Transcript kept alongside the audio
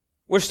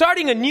We're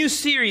starting a new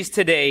series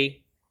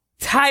today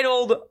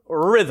titled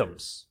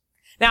Rhythms.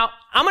 Now,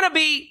 I'm going to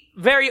be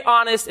very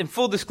honest and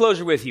full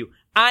disclosure with you.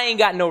 I ain't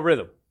got no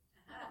rhythm.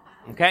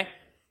 Okay?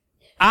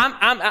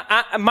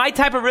 My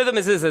type of rhythm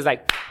is this, is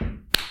like,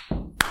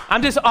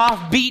 I'm just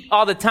off beat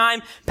all the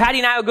time. Patty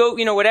and I will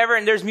go, whatever,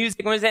 and there's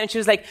music, and she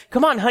was like,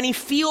 come on, honey,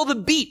 feel the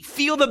beat,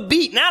 feel the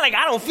beat. Now, I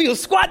don't feel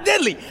squat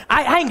diddly.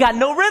 I ain't got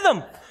no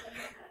rhythm.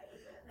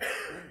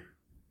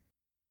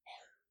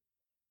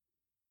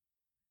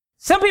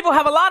 Some people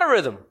have a lot of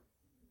rhythm.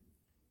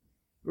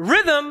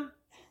 Rhythm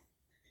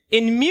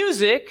in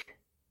music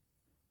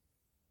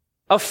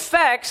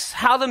affects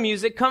how the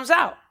music comes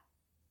out,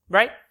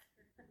 right?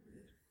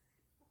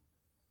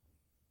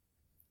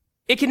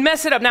 It can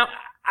mess it up. Now,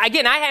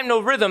 again, I have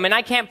no rhythm and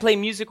I can't play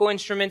musical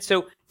instruments,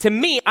 so to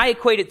me, I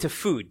equate it to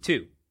food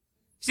too.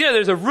 So,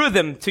 there's a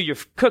rhythm to your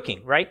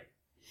cooking, right?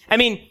 I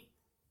mean,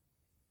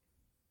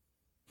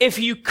 if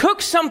you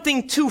cook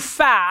something too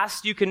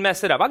fast, you can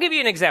mess it up. I'll give you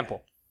an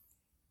example.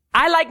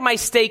 I like my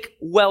steak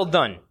well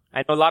done.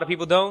 I know a lot of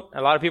people don't.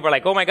 A lot of people are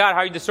like, oh my God, how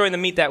are you destroying the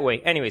meat that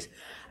way? Anyways,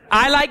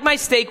 I like my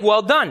steak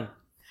well done.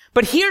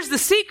 But here's the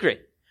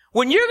secret.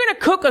 When you're going to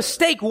cook a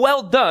steak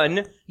well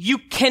done, you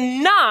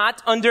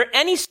cannot, under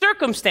any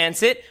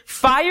circumstance,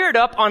 fire it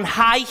up on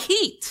high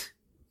heat.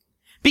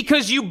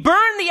 Because you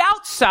burn the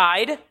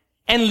outside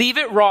and leave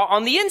it raw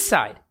on the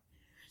inside.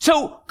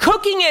 So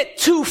cooking it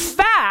too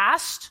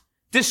fast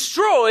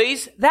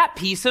destroys that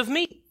piece of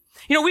meat.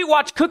 We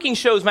watch cooking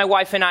shows, my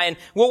wife and I, and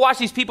we'll watch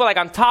these people like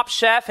on Top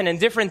Chef and in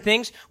different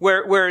things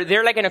where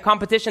they're like in a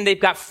competition. They've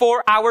got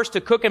 4 hours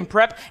to cook and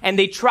prep, and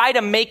they try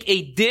to make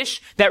a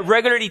dish that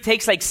regularly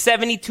takes like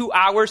 72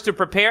 hours to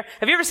prepare.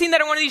 Have you ever seen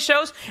that on one of these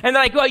shows? And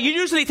they're like, well, it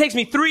usually takes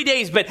me 3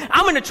 days, but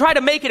I'm going to try to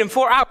make it in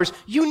 4 hours.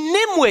 You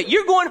nimwit.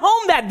 You're going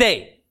home that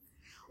day.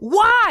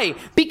 Why?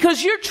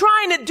 Because you're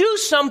trying to do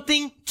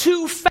something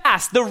too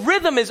fast. The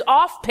rhythm is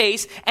off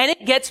pace and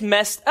it gets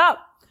messed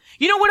up.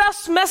 You know what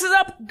else messes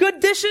up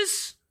good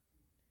dishes?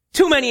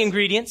 Too many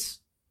ingredients.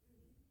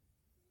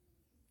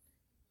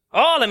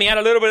 Oh, let me add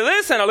a little bit of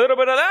this and a little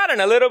bit of that and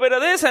a little bit of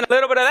this and a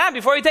little bit of that.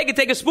 Before you take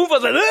a spoonful,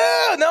 it's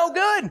like, no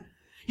good.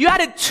 You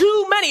added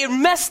too many. It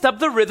messed up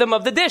the rhythm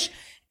of the dish.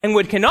 And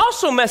what can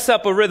also mess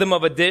up a rhythm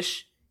of a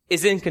dish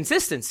is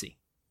inconsistency.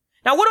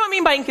 Now, what do I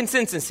mean by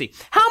inconsistency?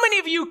 How many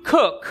of you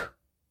cook,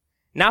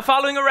 not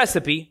following a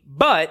recipe,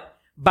 but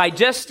by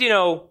just,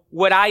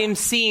 what I am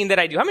seeing that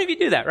I do? How many of you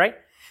do that, right?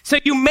 So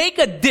you make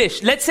a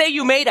dish. Let's say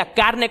you made a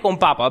carne con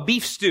papa, a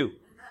beef stew,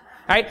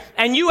 right?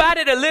 And you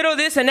added a little of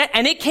this and that,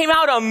 and it came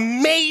out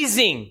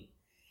amazing.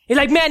 You're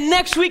like, man,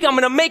 next week I'm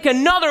going to make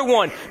another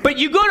one. But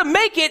you go to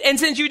make it, and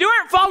since you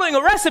weren't following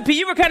a recipe,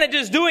 you were kind of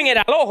just doing it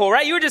al ojo,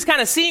 right? You were just kind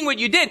of seeing what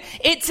you did.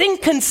 It's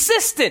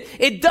inconsistent.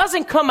 It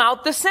doesn't come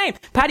out the same.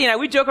 Patty and I,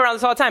 we joke around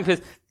this all the time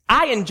because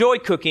I enjoy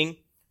cooking.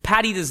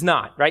 Patty does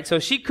not, right? So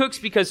she cooks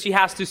because she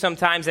has to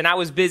sometimes, and I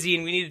was busy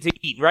and we needed to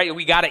eat, right?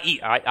 We got to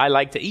eat. I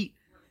like to eat.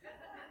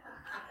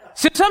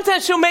 So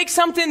sometimes she'll make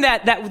something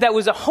that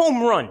was a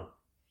home run.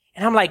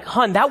 And I'm like,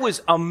 hon, that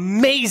was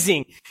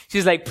amazing.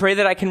 She's like, pray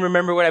that I can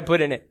remember what I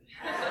put in it.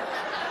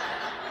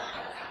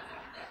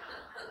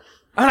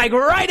 I'm like,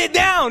 write it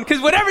down, because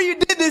whatever you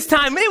did this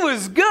time, it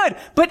was good.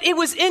 But it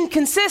was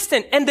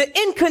inconsistent. And the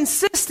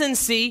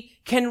inconsistency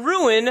can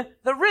ruin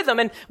the rhythm.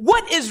 And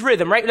what is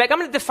rhythm, right? Like, I'm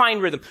going to define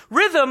rhythm.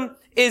 Rhythm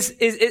is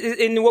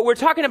in what we're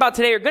talking about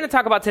today, or going to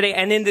talk about today,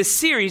 and in this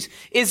series,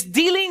 is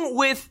dealing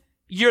with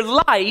your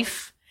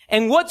life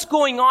and what's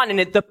going on in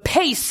it, the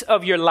pace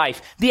of your life,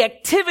 the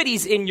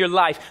activities in your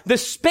life, the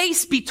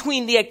space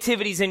between the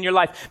activities in your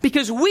life.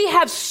 Because we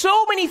have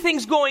so many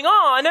things going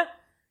on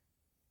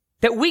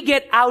that we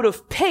get out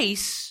of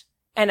pace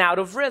and out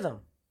of rhythm.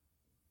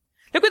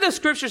 Look what the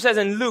scripture says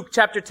in Luke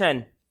chapter 10.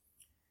 It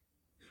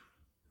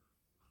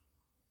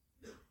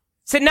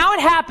said, now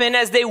it happened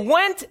as they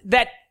went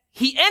that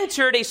he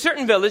entered a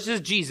certain village, this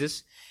is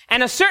Jesus,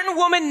 and a certain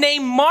woman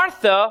named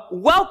Martha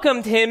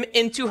welcomed him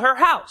into her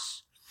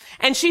house.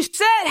 And she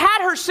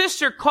had her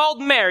sister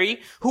called Mary,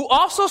 who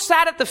also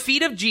sat at the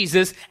feet of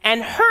Jesus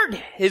and heard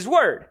his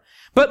word.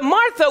 But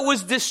Martha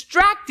was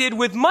distracted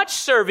with much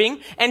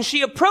serving, and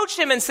she approached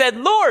him and said,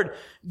 Lord,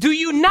 do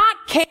you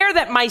not care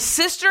that my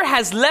sister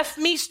has left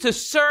me to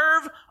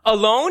serve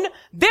alone?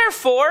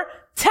 Therefore,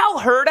 tell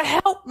her to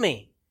help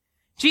me.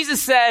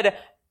 Jesus said,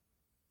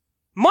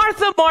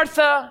 Martha,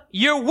 Martha,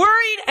 you're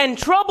worried and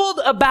troubled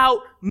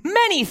about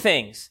many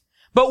things.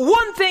 But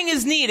one thing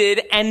is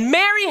needed, and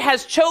Mary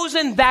has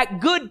chosen that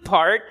good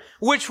part,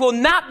 which will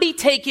not be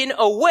taken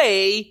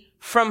away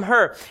from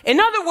her. In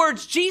other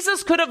words,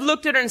 Jesus could have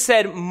looked at her and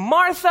said,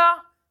 Martha,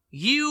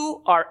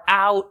 you are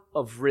out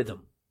of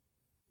rhythm.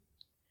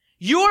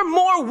 You're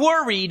more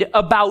worried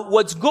about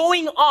what's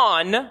going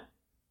on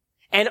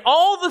and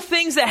all the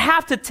things that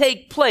have to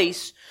take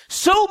place,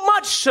 so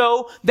much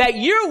so that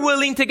you're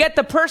willing to get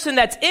the person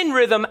that's in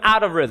rhythm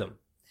out of rhythm.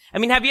 I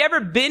mean, have you ever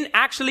been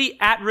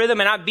actually at rhythm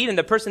and out beat and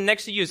the person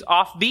next to you is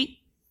off beat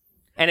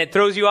and it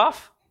throws you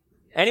off?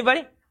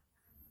 Anybody?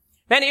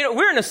 Man,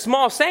 we're in a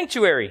small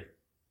sanctuary.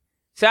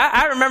 So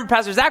I remember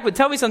Pastor Zach would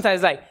tell me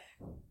sometimes, like,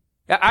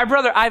 Our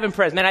brother Ivan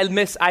Perez, man, I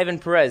miss Ivan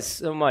Perez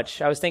so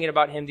much. I was thinking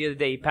about him the other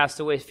day. He passed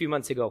away a few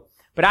months ago.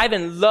 But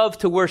Ivan loved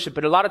to worship,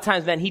 but a lot of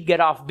times, man, he'd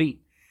get off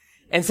beat.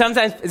 And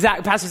sometimes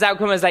Pastor Zach would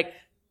come and was like,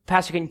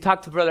 Pastor, can you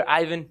talk to Brother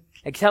Ivan?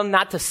 Like, tell him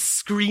not to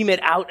scream it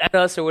out at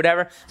us or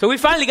whatever. So we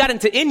finally got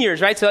into in-ears,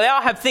 right? So they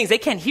all have things. They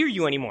can't hear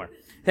you anymore.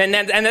 And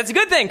that's a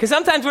good thing, because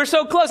sometimes we're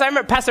so close. I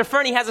remember Pastor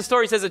Fernie has a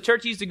story. He says a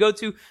church he used to go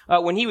to,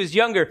 when he was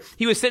younger,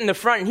 he would sit in the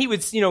front and he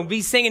would,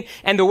 be singing,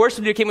 and the worship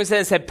leader came and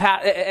said,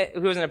 he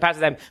wasn't a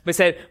pastor at that time, but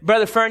said,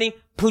 Brother Fernie,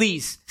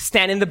 please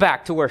stand in the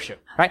back to worship,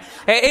 right?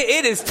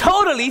 It is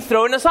totally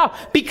throwing us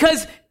off,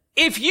 because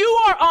if you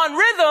are on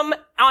rhythm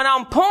and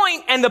on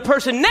point and the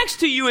person next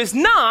to you is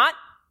not,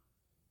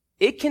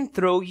 it can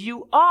throw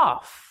you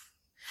off.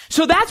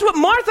 So that's what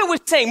Martha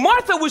was saying.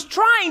 Martha was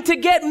trying to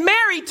get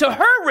married to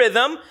her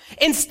rhythm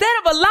instead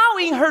of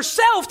allowing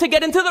herself to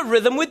get into the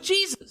rhythm with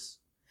Jesus.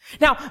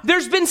 Now,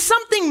 there's been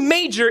something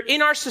major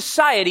in our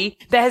society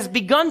that has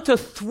begun to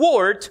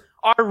thwart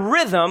our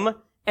rhythm,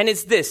 and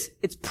it's this.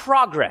 It's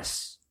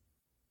progress.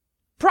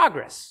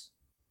 Progress.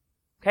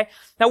 Okay?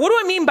 Now, what do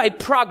I mean by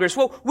progress?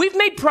 Well, we've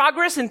made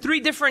progress in 3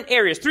 different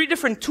areas, 3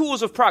 different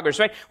tools of progress,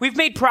 right? We've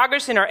made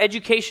progress in our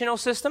educational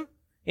system.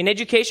 In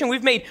education,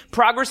 we've made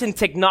progress in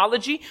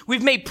technology.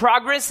 We've made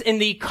progress in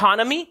the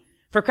economy.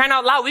 For crying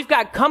out loud, we've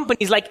got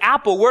companies like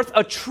Apple worth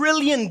 $1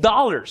 trillion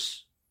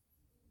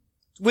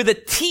with a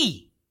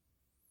T.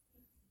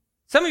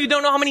 Some of you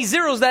don't know how many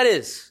zeros that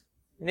is,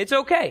 and it's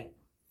okay.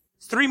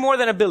 It's 3 more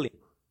than 1 billion.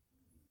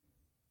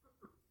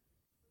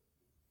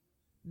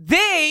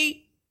 They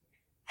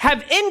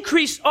have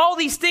increased all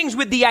these things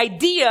with the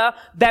idea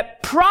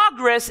that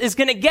progress is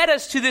going to get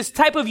us to this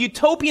type of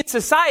utopian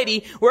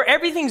society where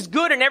everything's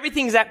good and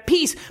everything's at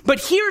peace. But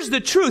here's the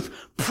truth.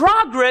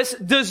 Progress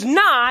does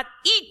not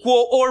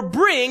equal or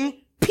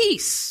bring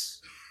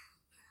peace.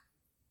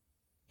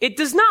 It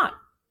does not.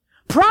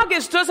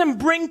 Progress doesn't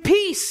bring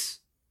peace.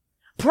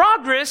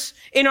 Progress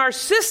in our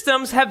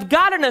systems have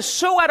gotten us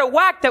so out of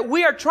whack that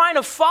we are trying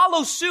to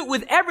follow suit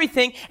with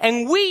everything,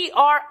 and we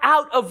are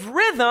out of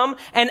rhythm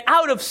and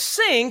out of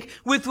sync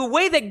with the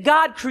way that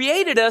God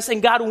created us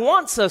and God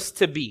wants us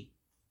to be.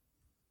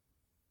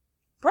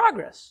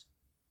 Progress.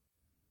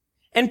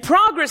 And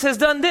progress has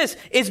done this.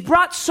 It's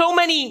brought so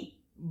many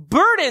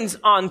burdens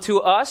onto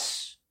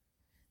us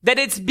that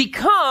it's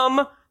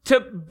become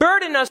to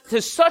burden us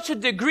to such a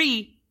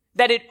degree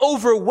that it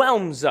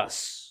overwhelms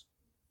us.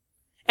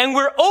 And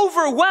we're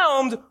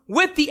overwhelmed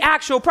with the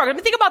actual progress. I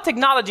mean, think about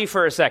technology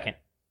for a second.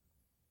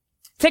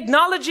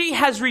 Technology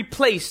has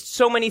replaced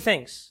so many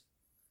things.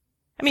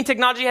 I mean,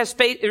 technology has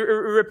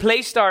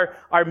replaced our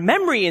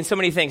memory in so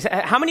many things.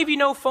 How many of you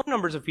know phone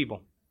numbers of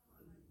people?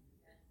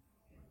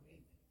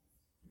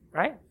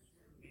 Right?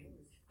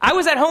 I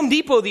was at Home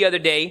Depot the other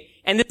day,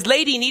 and this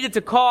lady needed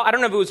to call, I don't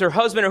know if it was her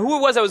husband or who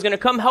it was that was going to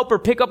come help her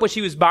pick up what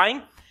she was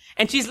buying.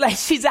 And she's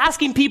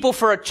asking people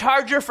for a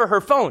charger for her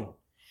phone.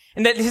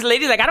 And this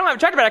lady's like, I don't have a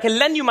charger, but I can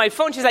lend you my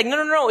phone. She's like,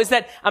 no. It's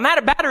that I'm out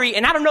of battery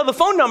and I don't know the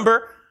phone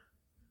number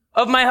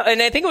of and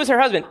I think it was her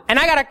husband. And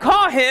I gotta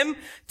call him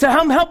to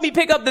help me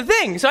pick up the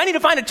thing. So I need to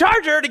find a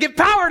charger to give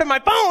power to my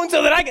phone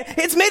so that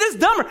it's made us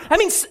dumber. I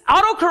mean,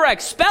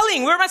 autocorrect,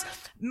 spelling,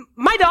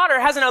 my daughter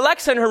has an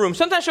Alexa in her room.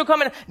 Sometimes she'll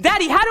come in,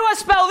 Daddy, how do I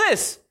spell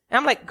this? And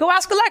I'm like, go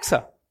ask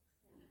Alexa.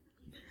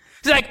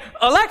 She's like,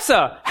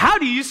 Alexa, how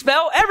do you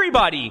spell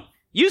everybody?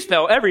 You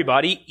spell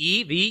everybody,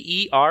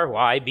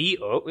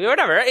 E-V-E-R-Y-B-O,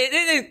 whatever.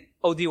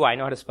 O-D-Y, I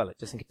know how to spell it,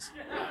 just in case.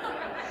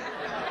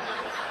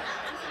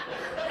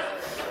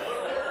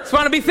 Just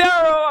want to be thorough.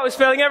 I was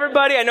spelling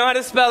everybody. I know how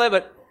to spell it,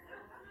 but...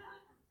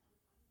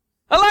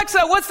 Alexa,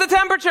 what's the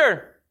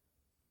temperature?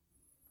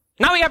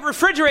 Now we have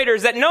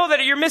refrigerators that know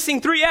that you're missing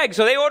 3 eggs,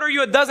 so they order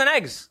you 12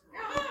 eggs.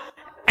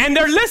 And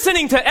they're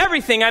listening to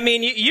everything. I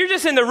mean, you're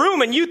just in the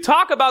room and you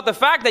talk about the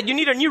fact that you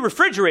need a new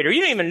refrigerator.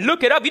 You don't even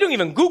look it up. You don't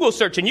even Google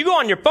search, and you go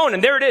on your phone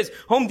and there it is.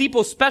 Home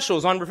Depot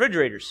specials on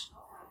refrigerators.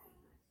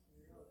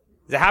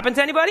 Does it happen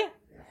to anybody?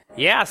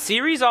 Yeah,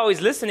 Siri's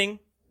always listening.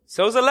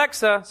 So's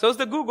Alexa. So's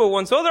the Google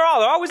one. So they're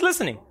always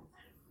listening.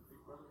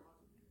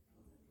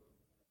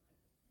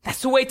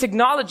 That's the way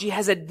technology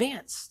has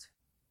advanced.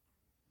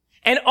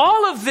 And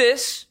all of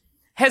this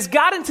has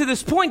gotten to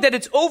this point that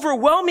it's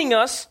overwhelming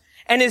us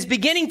and is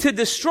beginning to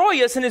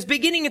destroy us and is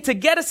beginning to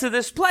get us to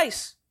this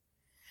place.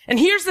 And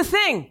here's the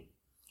thing.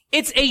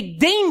 It's a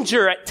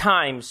danger at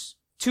times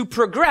to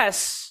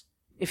progress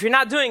if you're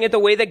not doing it the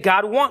way that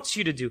God wants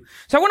you to do.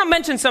 So I want to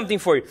mention something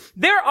for you.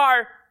 There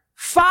are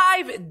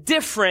 5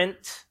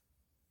 different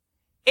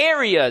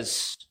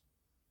areas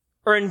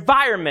or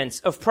environments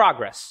of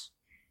progress.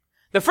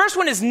 The first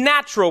one is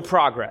natural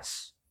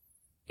progress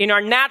in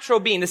our natural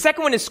being. The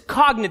second one is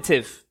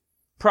cognitive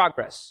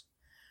progress.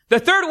 The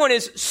third one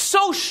is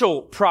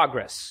social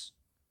progress.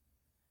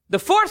 The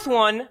fourth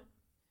one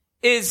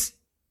is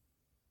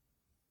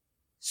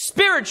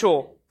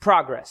spiritual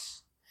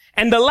progress.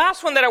 And the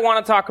last one that I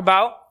want to talk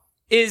about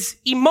is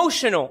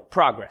emotional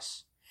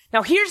progress.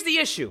 Now, here's the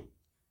issue.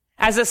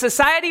 As a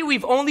society,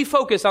 we've only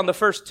focused on the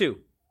first 2.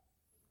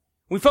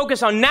 We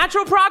focus on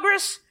natural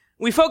progress.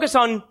 We focus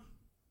on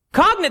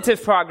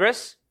cognitive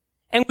progress,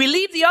 and we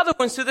leave the other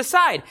ones to the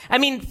side. I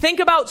mean, think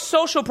about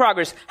social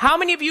progress. How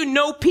many of you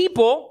know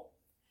people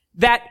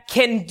that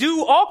can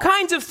do all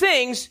kinds of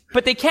things,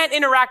 but they can't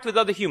interact with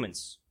other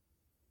humans?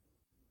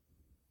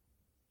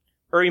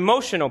 Or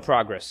emotional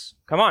progress.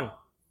 Come on.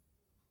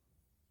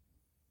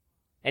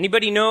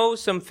 Anybody know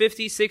some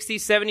 50, 60,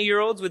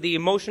 70-year-olds with the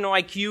emotional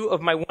IQ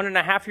of my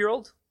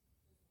 1.5-year-old?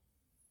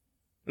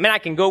 I mean, I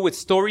can go with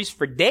stories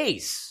for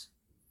days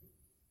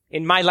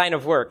in my line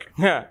of work.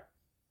 So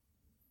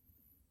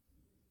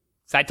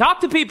I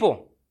talk to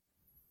people.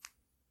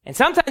 And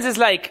sometimes it's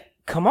like,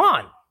 come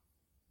on.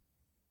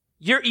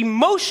 Your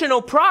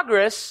emotional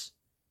progress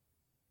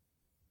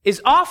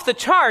is off the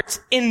charts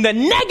in the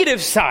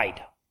negative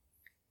side.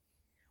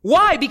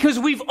 Why? Because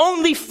we've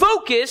only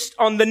focused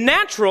on the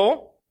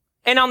natural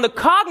and on the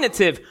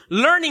cognitive,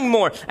 learning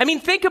more. I mean,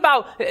 think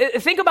about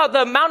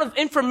the amount of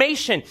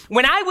information.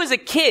 When I was a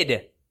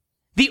kid,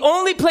 the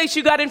only place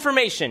you got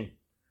information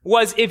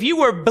was if you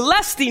were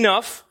blessed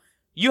enough,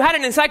 you had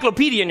an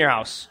encyclopedia in your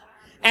house.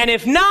 And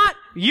if not,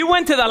 you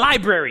went to the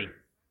library.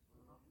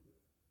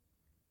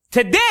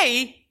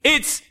 Today,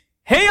 it's,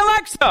 hey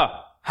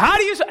Alexa,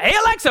 hey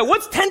Alexa,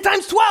 what's 10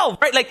 times 12?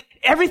 Right? Like,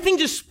 everything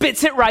just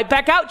spits it right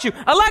back out to you.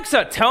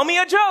 Alexa, tell me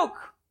a joke.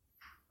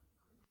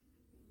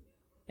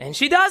 And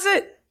she does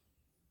it.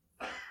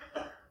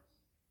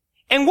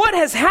 And what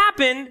has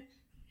happened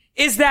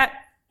is that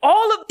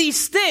all of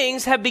these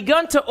things have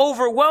begun to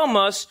overwhelm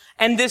us,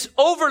 and this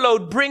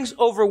overload brings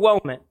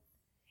overwhelmment.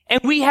 And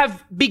we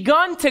have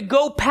begun to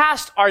go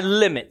past our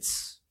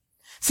limits.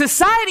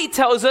 Society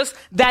tells us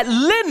that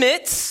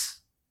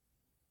limits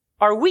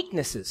are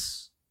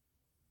weaknesses.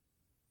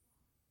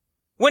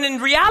 When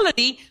in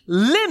reality,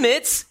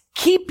 limits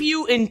keep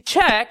you in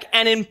check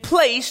and in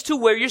place to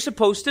where you're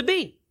supposed to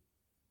be.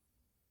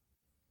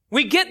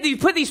 You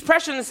put these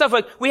pressures and stuff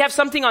like, we have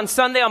something on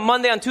Sunday, on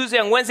Monday, on Tuesday,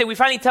 on Wednesday. We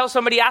finally tell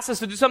somebody, ask us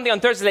to do something on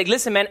Thursday. Like,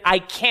 listen, man, I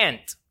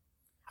can't.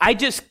 I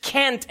just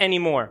can't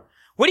anymore.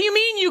 What do you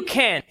mean you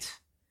can't?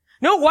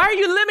 No, why are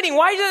you limiting?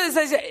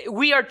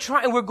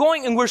 We're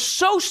going, and we're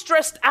so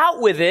stressed out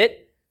with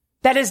it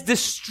that is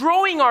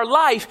destroying our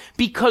life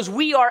because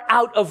we are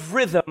out of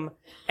rhythm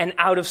and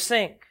out of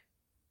sync.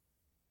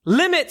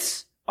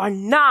 Limits are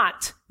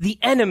not the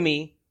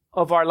enemy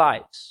of our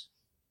lives.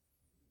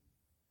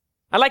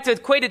 I like to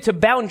equate it to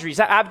boundaries.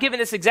 I've given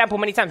this example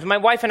many times. My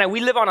wife and I, we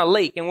live on a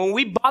lake. And when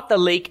we bought the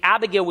lake,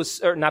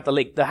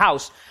 the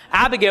house,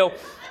 Abigail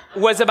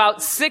was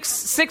about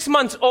six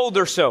months old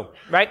or so,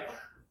 right?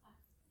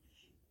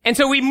 And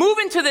so we move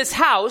into this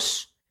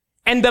house,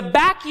 and the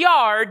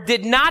backyard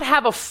did not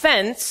have a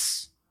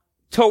fence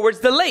towards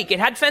the lake. It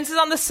had fences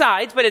on the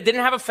sides, but it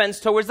didn't have a fence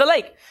towards the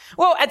lake.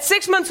 Well, at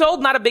 6 months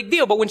old, not a big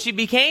deal. But when she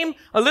became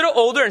a little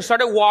older and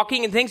started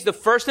walking and things, the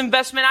first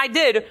investment I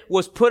did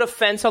was put a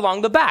fence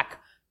along the back.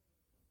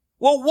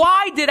 Well,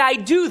 why did I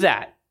do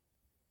that?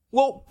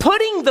 Well,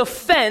 putting the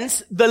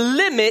fence, the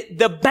limit,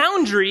 the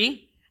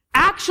boundary,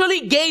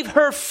 actually gave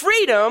her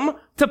freedom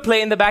to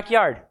play in the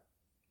backyard.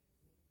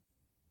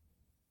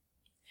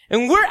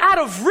 And we're out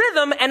of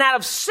rhythm and out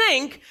of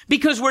sync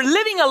because we're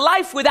living a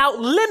life without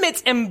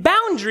limits and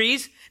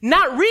boundaries,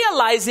 not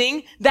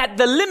realizing that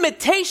the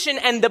limitation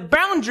and the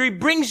boundary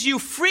brings you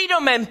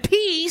freedom and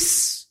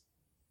peace.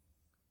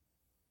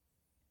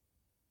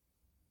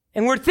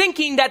 And we're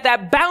thinking that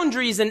that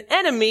boundary is an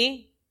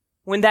enemy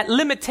when that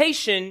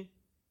limitation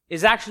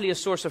is actually a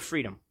source of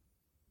freedom.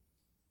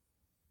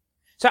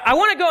 So I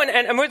want to go,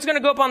 and it's going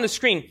to go up on the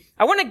screen.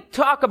 I want to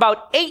talk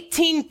about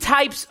 18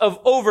 types of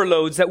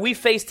overloads that we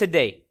face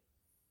today.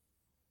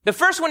 The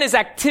first one is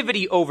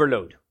activity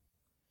overload.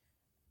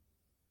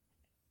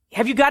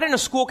 Have you gotten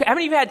how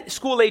many of you had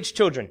school-age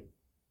children?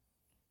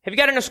 Have you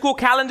gotten a school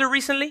calendar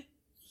recently?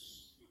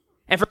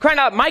 And for crying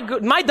out,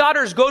 my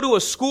daughters go to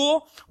a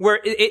school where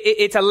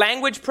it's a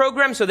language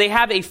program, so they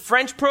have a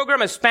French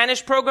program, a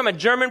Spanish program, a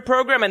German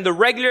program, and the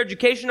regular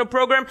educational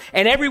program,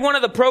 and every one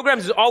of the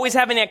programs is always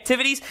having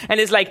activities, and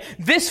it's like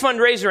this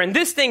fundraiser, and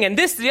this thing, and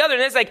this, the other,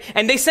 and it's like,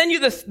 and they send you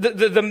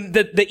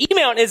the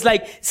email, and it's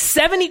like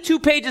 72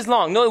 pages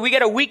long. No, we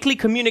get a weekly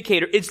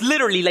communicator. It's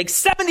literally like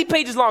 70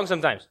 pages long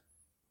sometimes.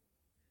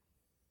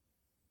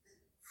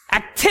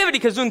 Activity,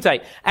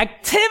 Gesundheit.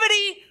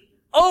 Activity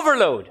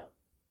overload.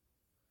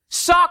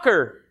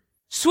 Soccer,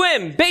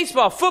 swim,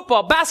 baseball,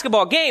 football,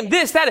 basketball, game,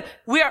 this, that.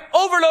 We are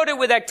overloaded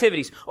with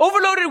activities.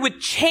 Overloaded with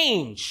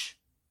change.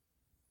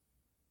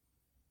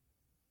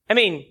 I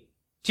mean,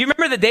 do you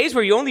remember the days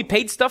where you only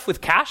paid stuff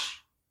with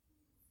cash?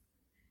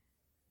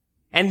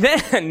 And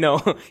then, no,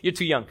 you're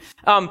too young.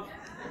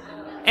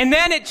 And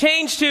then it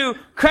changed to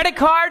credit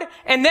card,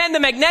 and then the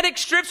magnetic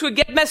strips would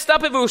get messed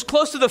up if it was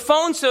close to the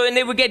phone, and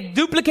they would get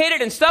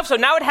duplicated and stuff, so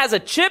now it has a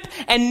chip,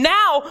 and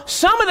now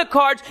some of the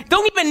cards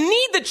don't even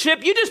need the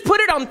chip, you just put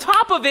it on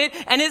top of it,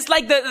 and it's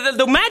like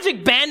the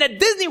magic band at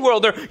Disney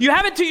World, or you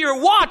have it to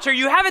your watch, or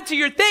you have it to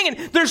your thing, and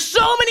there's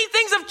so many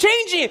things of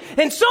changing,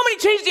 and so many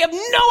changes, you have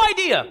no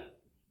idea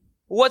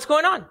what's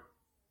going on.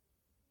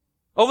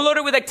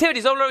 Overloaded with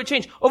activities, overloaded with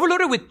change,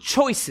 overloaded with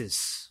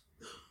choices.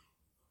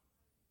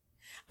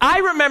 I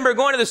remember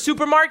going to the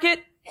supermarket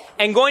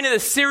and going to the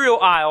cereal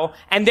aisle,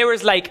 and there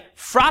was like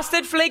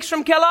Frosted Flakes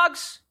from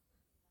Kellogg's,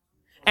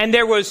 and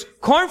there was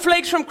Corn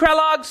Flakes from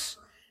Kellogg's,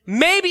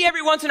 maybe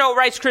every once in a while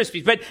Rice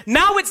Krispies, but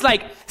now it's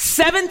like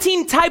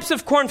 17 types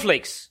of Corn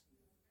Flakes.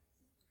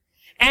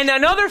 And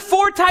another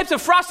 4 types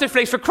of Frosted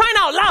Flakes. For crying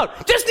out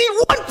loud. Just need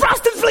one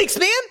Frosted Flakes,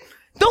 man.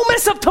 Don't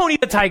mess up Tony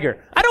the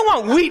Tiger. I don't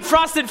want wheat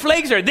Frosted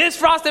Flakes or this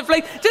Frosted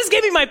Flake. Just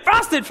give me my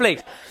Frosted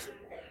Flakes.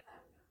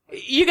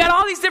 You got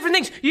all these different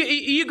things.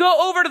 You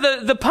go over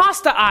to the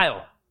pasta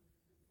aisle.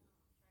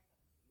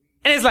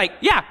 And it's like,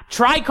 yeah,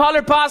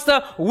 tricolor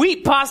pasta,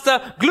 wheat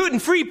pasta,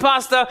 gluten-free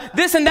pasta,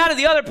 this and that of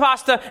the other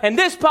pasta, and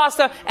this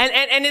pasta,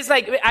 and it's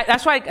like,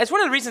 that's one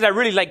of the reasons I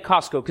really like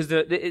Costco, because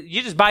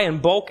you just buy in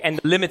bulk, and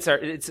the limits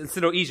it's a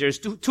little easier. It's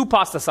two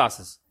pasta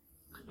sauces.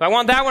 If I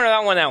want that one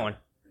or that one.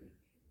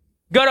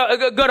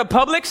 Go to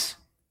Publix,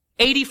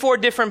 84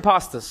 different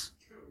pastas,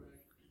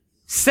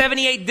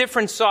 78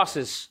 different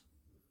sauces.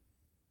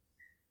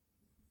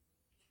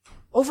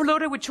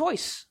 Overloaded with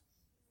choice.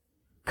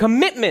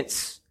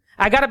 Commitments.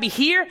 I gotta be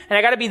here, and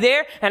I gotta be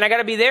there, and I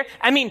gotta be there.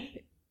 I mean,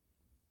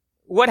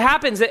 what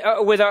happens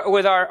with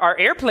our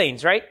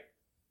airplanes, right?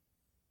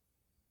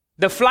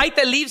 The flight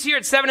that leaves here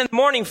at 7 in the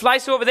morning,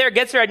 flies over there,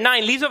 gets there at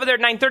 9, leaves over there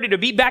at 9:30 to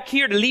be back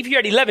here, to leave here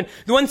at 11.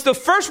 Once the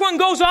first one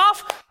goes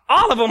off,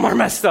 all of them are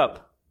messed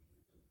up.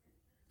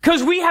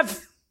 Because we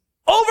have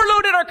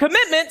overloaded our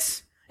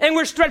commitments, and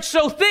we're stretched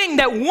so thin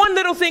that one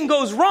little thing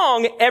goes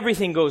wrong,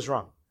 everything goes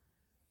wrong.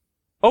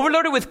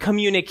 Overloaded with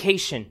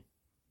communication.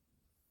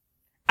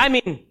 I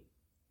mean,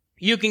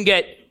 you can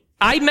get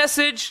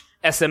iMessage,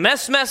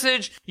 SMS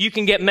message, you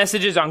can get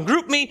messages on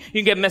GroupMe, you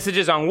can get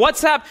messages on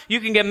WhatsApp, you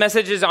can get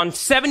messages on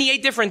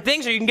 78 different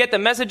things, or you can get the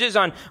messages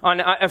on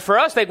for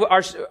us, like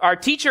our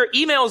teacher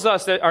emails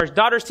us, our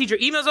daughter's teacher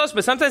emails us,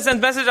 but sometimes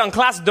sends messages on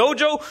Class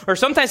Dojo, or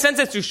sometimes sends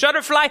it through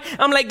Shutterfly.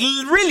 I'm like,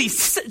 really,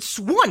 just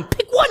one,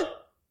 pick one.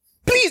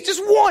 Please,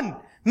 just one.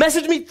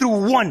 Message me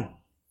through one.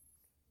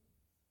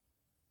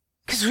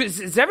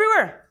 Because it's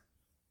everywhere.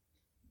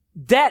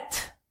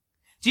 Debt.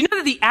 Do you know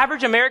that the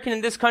average American in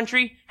this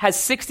country has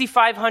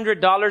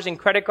 $6,500 in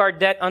credit card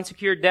debt,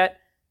 unsecured debt?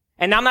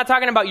 And I'm not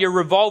talking about your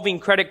revolving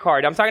credit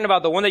card. I'm talking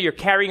about the one that you're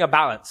carrying a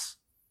balance.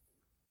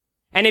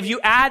 And if you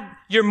add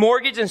your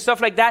mortgage and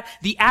stuff like that,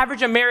 the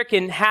average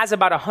American has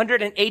about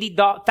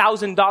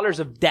 $180,000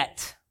 of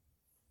debt.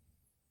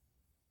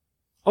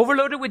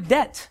 Overloaded with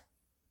debt.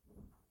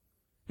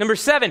 Number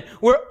 7,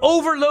 we're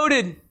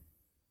overloaded.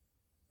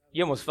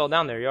 You almost fell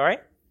down there. You all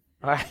right?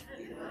 All right.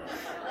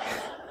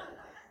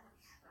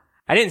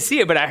 I didn't see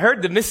it, but I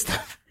heard the mist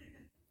stuff.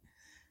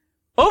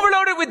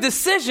 Overloaded with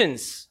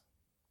decisions.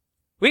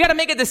 We got to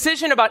make a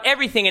decision about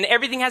everything, and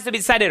everything has to be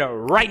decided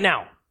right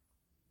now.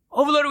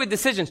 Overloaded with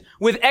decisions,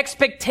 with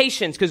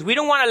expectations, because we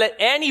don't want to let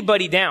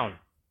anybody down.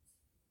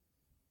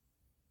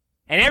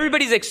 And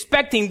everybody's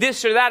expecting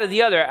this or that or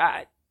the other.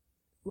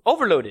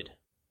 Overloaded.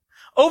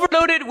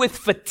 Overloaded with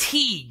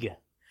fatigue.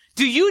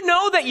 Do you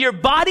know that your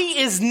body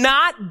is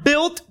not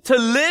built to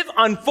live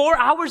on 4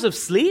 hours of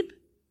sleep?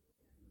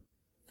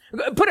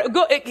 Go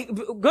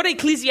to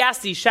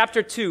Ecclesiastes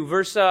chapter 2,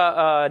 verse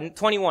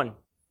 21.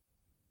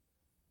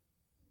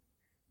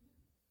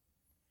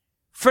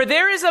 For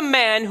there is a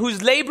man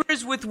whose labor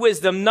is with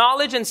wisdom,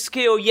 knowledge, and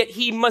skill, yet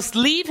he must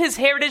leave his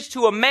heritage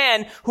to a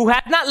man who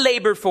hath not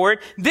labored for it.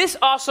 This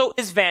also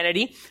is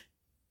vanity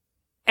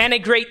and a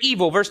great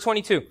evil. Verse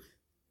 22.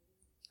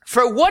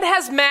 For what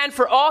has man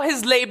for all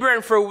his labor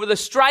and for the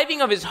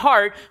striving of his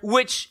heart,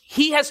 which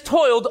he has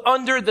toiled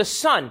under the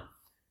sun?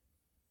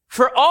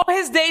 For all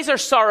his days are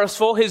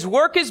sorrowful, his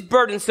work is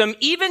burdensome,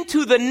 even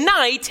to the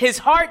night his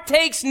heart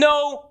takes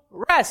no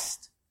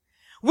rest.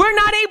 We're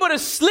not able to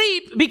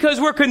sleep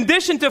because we're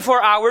conditioned to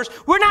 4 hours.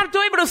 We're not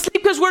able to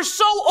sleep because we're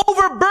so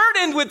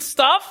overburdened with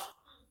stuff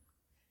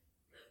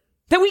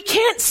that we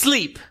can't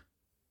sleep.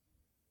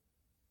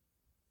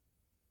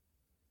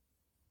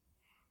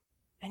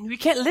 And we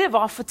can't live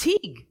off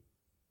fatigue.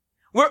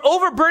 We're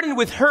overburdened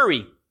with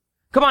hurry.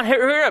 Come on,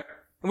 hurry up.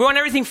 We want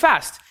everything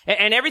fast.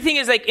 And everything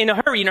is like in a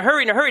hurry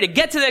to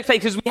get to the next place,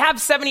 because we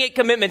have 78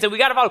 commitments and we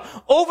got to follow.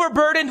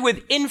 Overburdened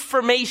with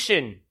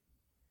information.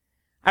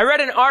 I read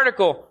an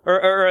article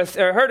or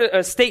heard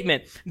a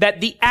statement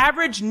that the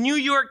average New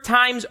York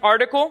Times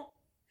article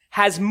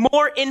has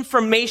more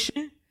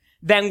information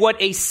than what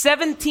a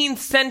 17th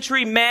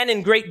century man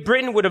in Great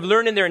Britain would have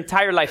learned in their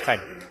entire lifetime.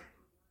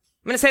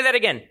 I'm going to say that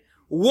again.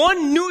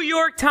 One New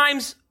York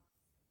Times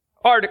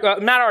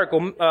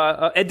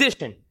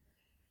edition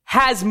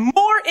has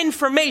more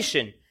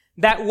information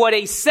than what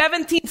a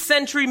 17th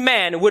century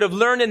man would have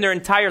learned in their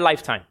entire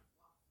lifetime.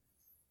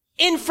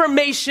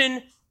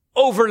 Information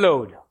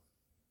overload.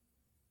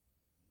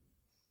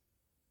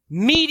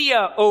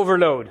 Media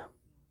overload.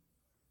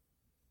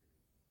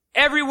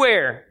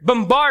 Everywhere,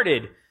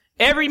 bombarded.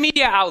 Every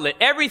media outlet,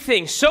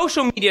 everything.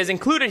 Social media is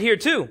included here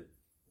too.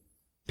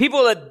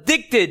 People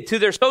addicted to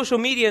their social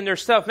media and their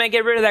stuff. Man,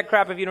 get rid of that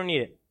crap if you don't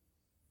need it.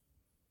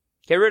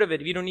 Get rid of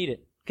it if you don't need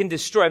it. Can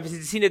destroy. I've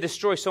seen it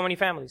destroy so many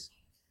families.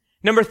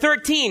 Number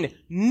 13,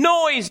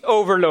 noise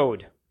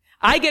overload.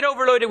 I get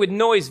overloaded with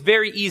noise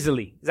very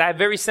easily because I have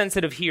very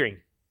sensitive hearing.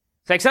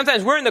 It's like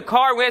sometimes we're in the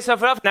car, we have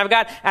stuff up, and I've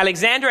got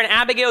Alexander and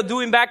Abigail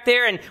doing back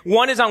there, and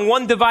one is on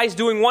one device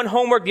doing one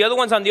homework, the other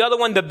one's on the other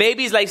one, the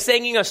baby's like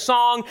singing a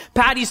song,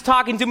 Patty's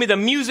talking to me, the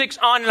music's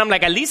on, and I'm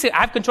like, at least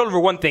I have control over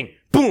one thing.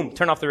 Boom,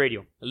 turn off the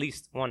radio. At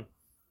least one.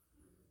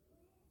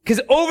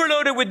 Because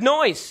overloaded with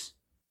noise.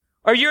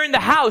 Or you're in the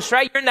house,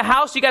 right? You're in the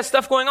house, you got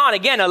stuff going on.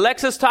 Again,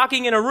 Alexa's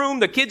talking in a room,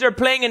 the kids are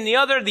playing in the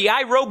other, the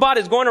iRobot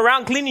is going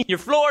around cleaning your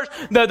floors,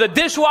 the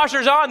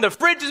dishwasher's on, the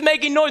fridge is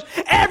making noise.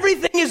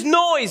 Everything is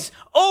noise.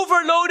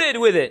 Overloaded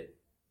with it.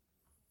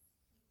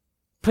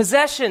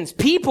 Possessions,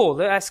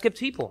 people. I skipped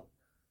people.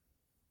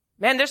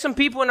 Man, there's some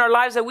people in our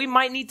lives that we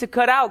might need to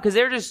cut out because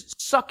they're just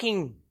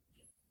sucking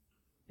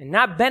and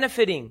not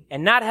benefiting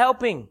and not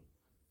helping.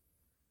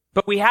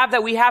 But we have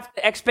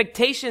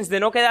expectations, de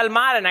no quedar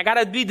mal, and I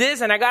gotta do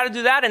this, and I gotta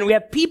do that, and we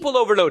have people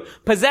overload,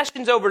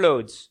 possessions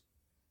overloads.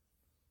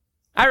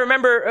 I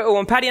remember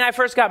when Patty and I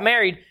first got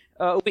married,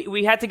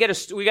 we had to get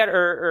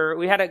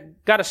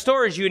got a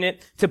storage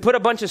unit to put a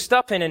bunch of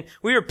stuff in, and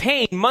we were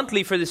paying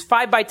monthly for this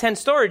 5x10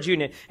 storage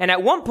unit. And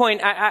at one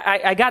point,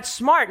 I got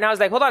smart, and I was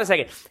like, hold on a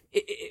second.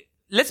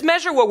 Let's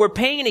measure what we're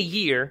paying in a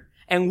year,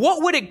 and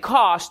what would it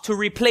cost to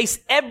replace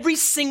every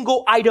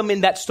single item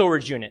in that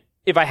storage unit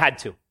if I had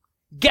to?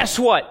 Guess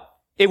what?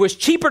 It was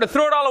cheaper to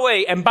throw it all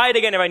away and buy it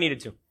again if I needed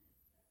to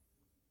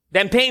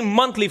than paying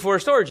monthly for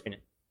a storage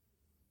unit.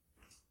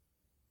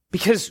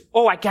 Because,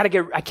 we're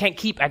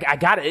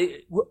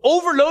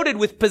overloaded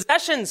with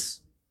possessions,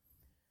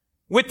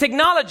 with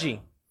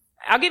technology.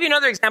 I'll give you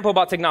another example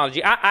about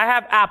technology. I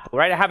have Apple,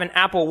 right? I have an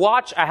Apple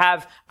Watch. I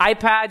have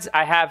iPads.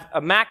 I have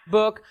a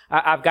MacBook.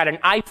 I've got an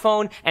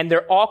iPhone, and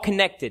they're all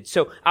connected.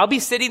 So I'll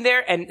be sitting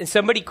there, and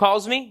somebody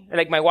calls me,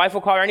 like my wife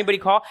will call or anybody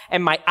call,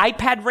 and my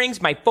iPad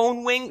rings, my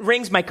phone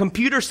rings, my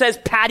computer says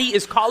Patty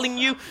is calling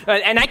you,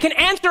 and I can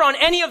answer on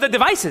any of the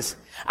devices.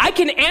 I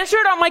can answer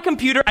it on my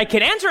computer. I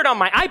can answer it on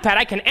my iPad.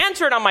 I can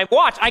answer it on my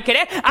watch.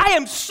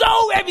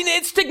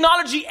 It's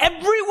technology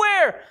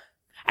everywhere.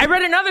 I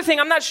read another thing,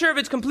 I'm not sure if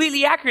it's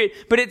completely accurate,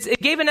 but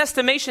it gave an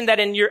estimation that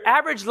in your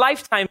average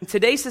lifetime in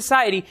today's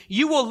society,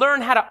 you will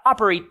learn how to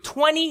operate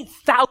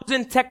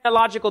 20,000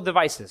 technological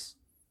devices.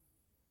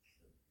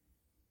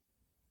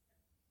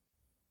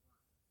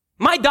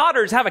 My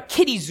daughters have a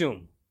Kitty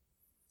Zoom.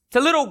 It's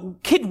a little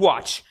kid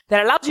watch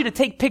that allows you to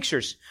take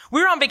pictures.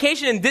 We were on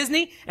vacation in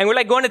Disney, and we're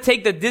like going to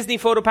take the Disney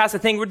photo pass, the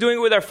thing, we're doing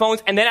it with our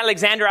phones, and then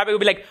Alexander Abbott would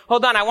be like,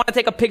 hold on, I want to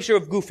take a picture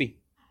of Goofy.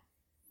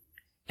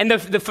 And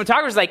the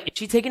photographer's like, is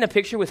she taking a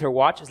picture with her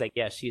watch? I was like,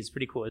 yeah, she is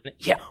pretty cool, isn't it?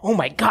 Yeah. Oh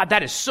my God,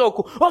 that is so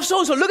cool. Oh, so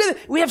look at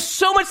it. We have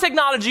so much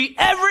technology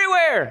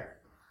everywhere.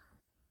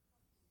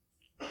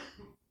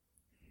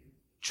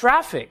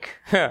 Traffic.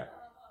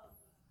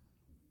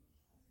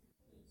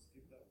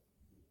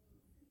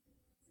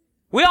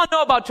 We all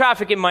know about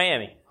traffic in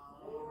Miami.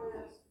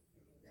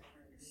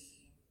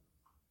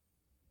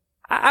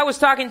 I was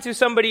talking to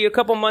somebody a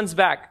couple months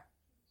back.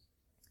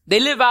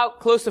 They live out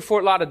close to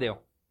Fort Lauderdale.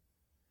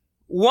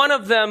 One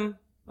of them,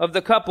 of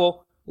the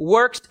couple,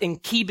 works in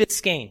Key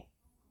Biscayne.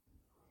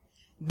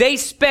 They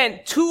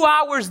spent 2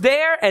 hours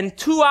there and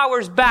 2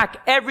 hours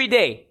back every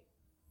day,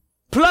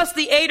 plus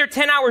the 8 or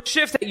 10 hour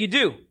shift that you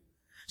do.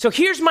 So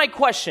here's my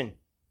question.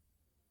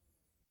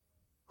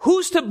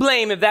 Who's to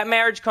blame if that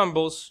marriage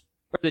crumbles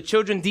or the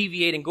children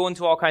deviate and go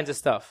into all kinds of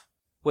stuff?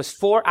 Was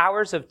 4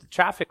 hours of the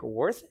traffic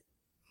worth it?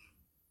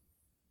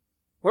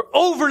 We're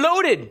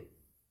overloaded.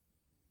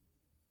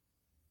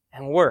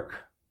 And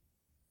work.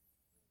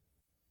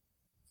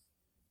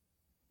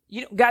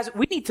 You know, guys,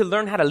 we need to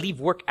learn how to leave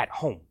work at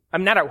home.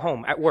 I'm not at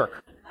home, at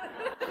work.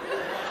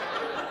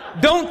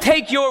 Don't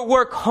take your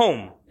work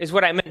home, is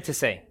what I meant to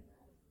say.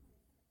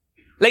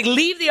 Like,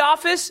 leave the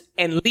office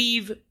and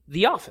leave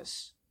the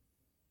office.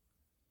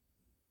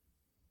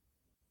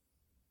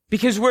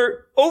 Because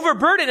we're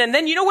overburdened, and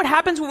then you know what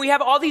happens when we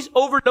have all these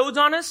overloads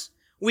on us?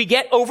 We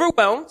get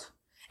overwhelmed,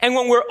 and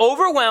when we're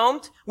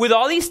overwhelmed with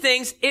all these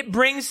things, it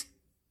brings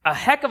a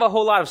heck of a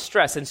whole lot of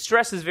stress, and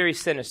stress is very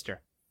sinister.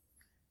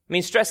 I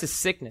mean, stress is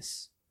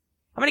sickness.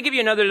 I'm going to give you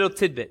another little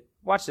tidbit.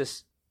 Watch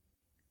this.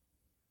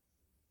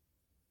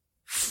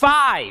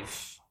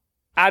 5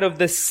 out of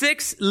the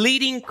 6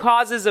 leading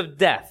causes of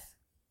death,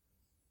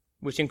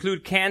 which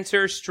include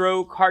cancer,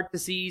 stroke, heart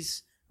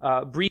disease,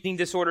 breathing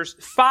disorders,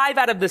 5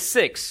 out of the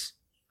 6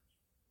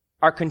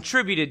 are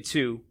contributed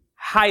to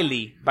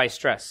highly by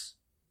stress.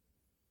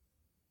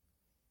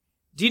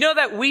 Do you know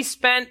that we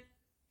spent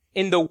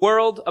in the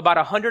world about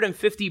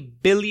 $150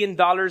 billion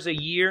a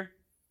year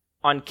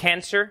on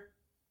cancer?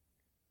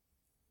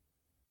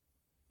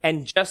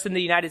 And just in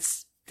the United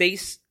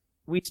States,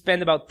 we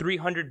spend about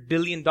 $300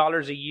 billion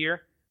a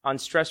year on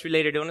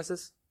stress-related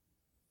illnesses.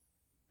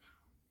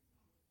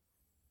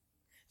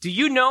 Do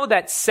you know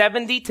that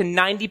 70 to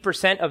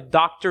 90% of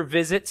doctor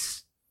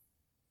visits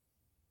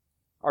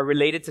are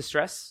related to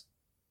stress?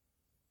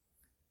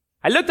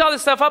 I looked all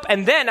this stuff up,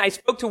 and then I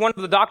spoke to one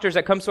of the doctors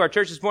that comes to our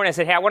church this morning. I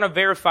said, hey, I want to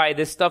verify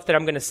this stuff that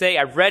I'm going to say.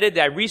 I've read it,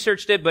 I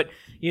researched it, but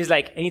he was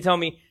like, and he told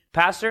me,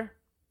 Pastor,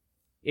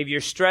 If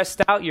you're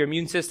stressed out, your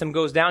immune system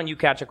goes down, you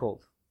catch a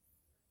cold.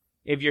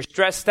 If you're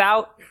stressed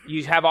out,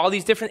 you have all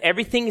these different,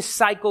 everything is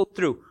cycled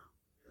through.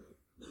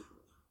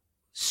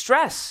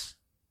 Stress.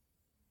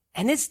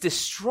 And it's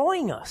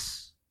destroying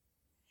us.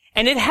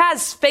 And it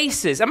has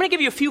faces. I'm going to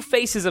give you a few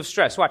faces of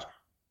stress. Watch.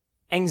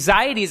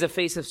 Anxiety is a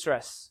face of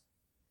stress.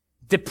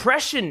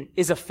 Depression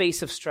is a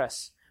face of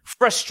stress.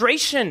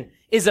 Frustration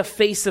is a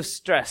face of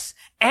stress.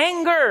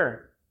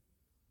 Anger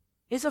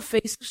is a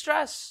face of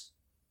stress.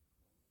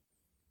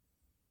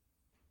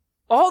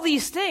 All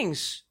these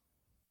things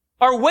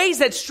are ways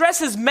that stress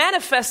is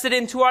manifested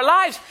into our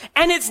lives.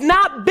 And it's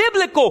not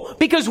biblical.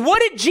 Because what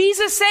did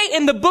Jesus say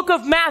in the book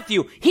of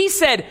Matthew? He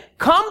said,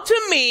 come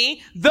to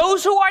me,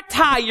 those who are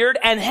tired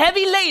and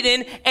heavy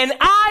laden, and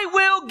I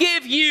will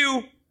give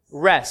you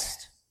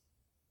rest.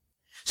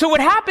 So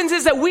what happens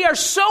is that we are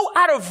so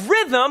out of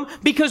rhythm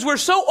because we're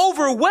so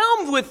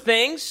overwhelmed with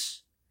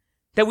things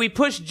that we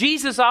push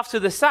Jesus off to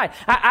the side.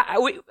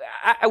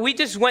 We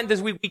just went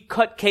this week, we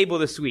cut cable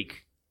this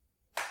week.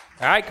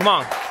 All right, come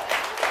on.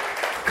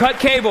 Cut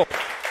cable.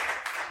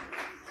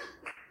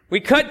 We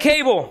cut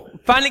cable.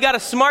 Finally got a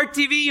smart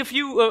TV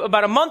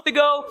about a month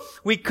ago.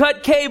 We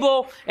cut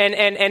cable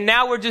and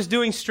now we're just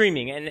doing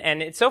streaming.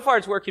 And so far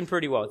it's working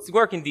pretty well. It's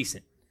working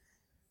decent.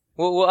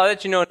 I'll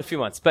let you know in a few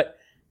months. But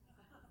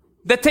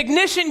the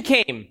technician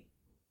came.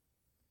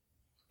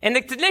 And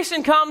the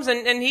technician comes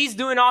and he's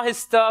doing all his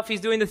stuff.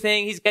 He's doing the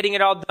thing. He's getting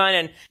it all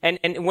done.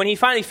 And when he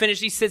finally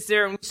finished, he sits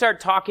there and we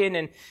start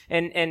talking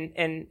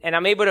and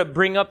I'm able to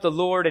bring up the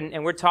Lord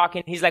and we're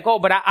talking. He's like, oh,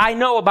 but I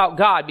know about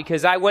God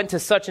because I went to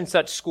such and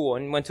such school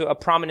and went to a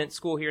prominent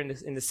school here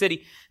in the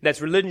city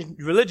that's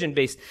religion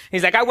based.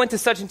 He's like, I went to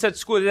such and such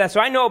school, so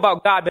I know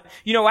about God, but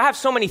I have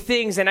so many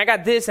things and I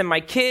got this and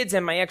my kids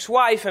and my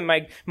ex-wife and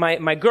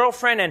my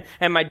girlfriend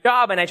and my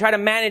job and I try to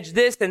manage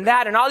this and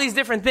that and all these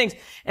different things.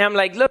 And I'm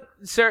like, look,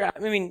 sir, I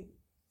mean,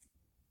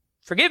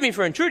 forgive me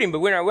for intruding, but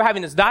we're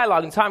having this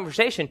dialogue and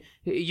conversation.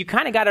 You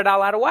kind of got it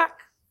all out of whack.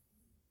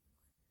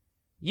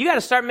 You got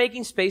to start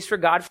making space for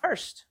God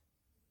first.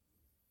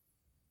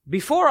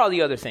 Before all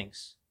the other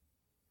things.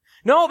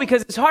 No,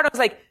 because it's hard. I was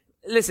like,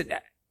 listen,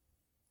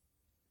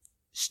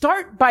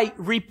 start by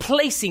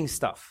replacing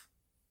stuff.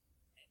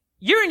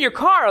 You're in your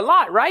car a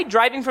lot, right?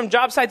 Driving from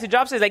job site to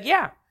job site. He's like,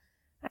 yeah.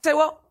 I said,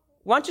 well,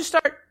 why don't you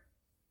start?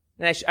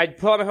 And I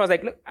pull out my phone. I was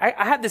like, look,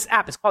 I have this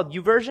app. It's called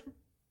YouVersion.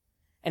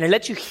 And it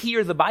lets you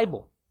hear the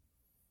Bible.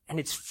 And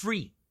it's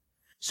free.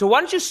 So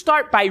why don't you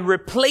start by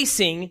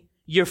replacing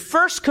your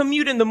first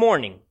commute in the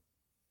morning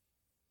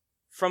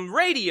from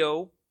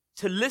radio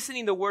to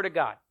listening to the Word of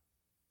God.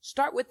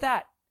 Start with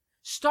that.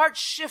 Start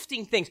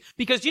shifting things.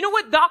 Because you know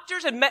what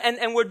doctors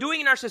and we're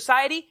doing in our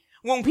society?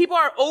 When people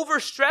are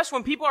overstressed,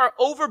 when people are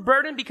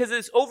overburdened because of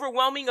this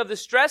overwhelming of the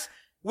stress,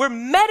 we're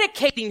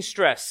medicating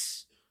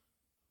stress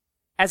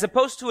as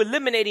opposed to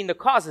eliminating the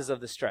causes of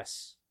the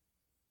stress.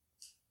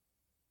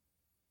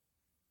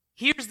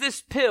 Here's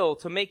this pill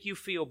to make you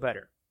feel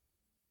better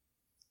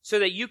so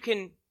that you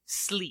can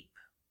sleep.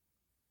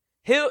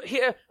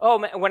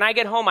 When I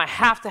get home, I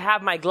have to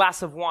have my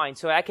glass of wine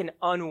so I can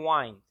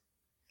unwind.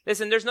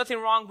 Listen, there's nothing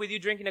wrong with you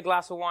drinking a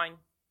glass of wine.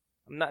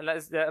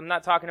 I'm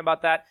not talking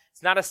about that.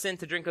 It's not a sin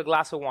to drink a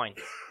glass of wine.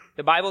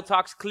 The Bible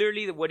talks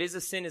clearly that what is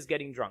a sin is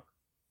getting drunk.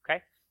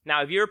 Okay?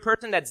 Now, if you're a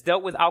person that's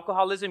dealt with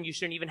alcoholism, you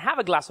shouldn't even have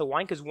a glass of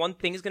wine because one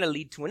thing is going to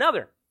lead to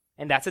another.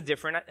 And that's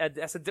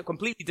a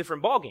completely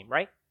different ballgame,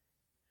 right?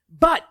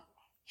 But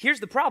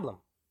here's the problem.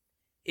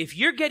 If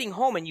you're getting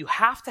home and you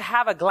have to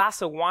have a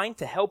glass of wine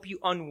to help you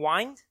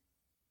unwind,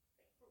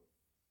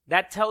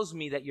 that tells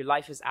me that your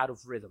life is out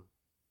of rhythm.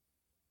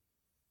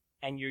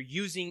 And you're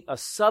using a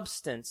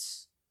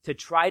substance to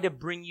try to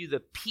bring you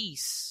the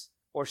peace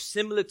or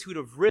similitude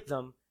of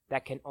rhythm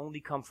that can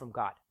only come from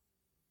God.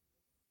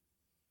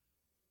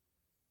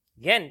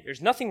 Again,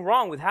 there's nothing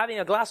wrong with having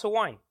a glass of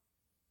wine.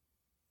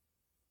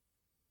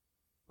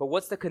 But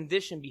what's the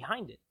condition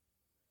behind it?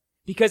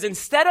 Because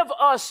instead of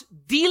us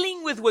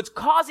dealing with what's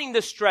causing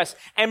the stress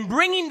and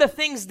bringing the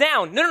things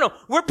down, no.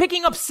 We're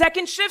picking up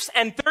second shifts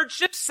and third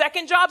shifts,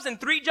 second jobs and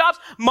 3 jobs.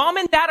 Mom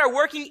and dad are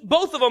working,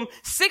 both of them,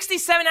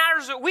 67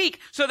 hours a week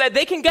so that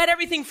they can get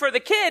everything for the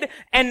kid.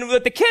 And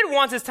what the kid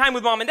wants is time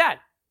with mom and dad.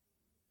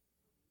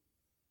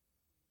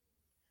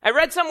 I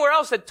read somewhere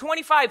else that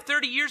 25,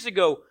 30 years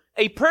ago,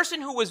 a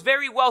person who was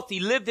very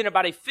wealthy lived in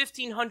about a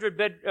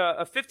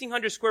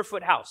 1,500 square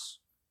foot house.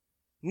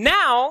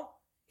 Now,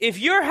 if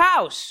your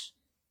house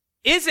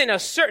isn't a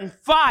certain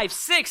 5,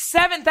 6,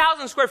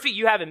 7,000 square feet,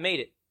 you haven't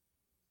made it.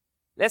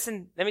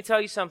 Listen, let me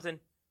tell you something.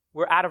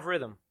 We're out of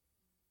rhythm.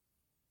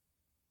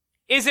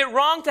 Is it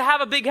wrong to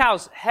have a big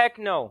house? Heck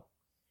no.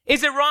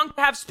 Is it wrong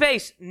to have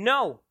space?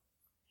 No.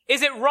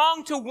 Is it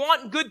wrong to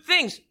want good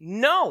things?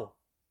 No.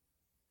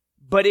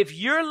 But if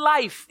your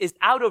life is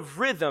out of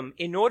rhythm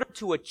in order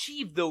to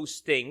achieve those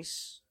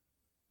things,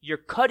 you're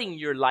cutting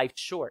your life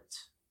short.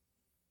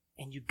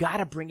 And you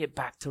gotta bring it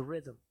back to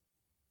rhythm.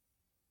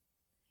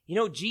 You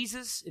know,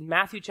 Jesus in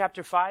Matthew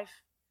chapter 5,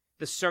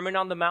 the Sermon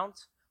on the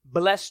Mount,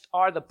 blessed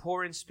are the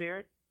poor in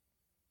spirit.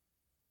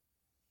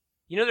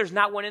 You know there's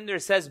not one in there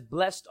that says,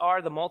 blessed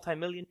are the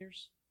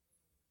multimillionaires?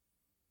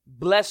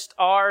 Blessed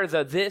are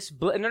the this?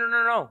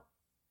 No.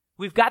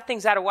 We've got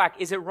things out of whack.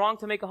 Is it wrong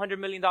to make $100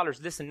 million?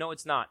 Listen, no,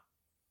 it's not.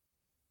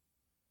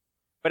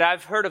 But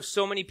I've heard of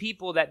so many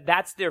people that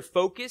that's their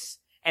focus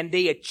and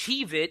they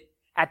achieve it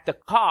at the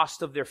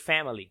cost of their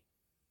family.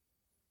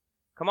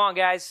 Come on,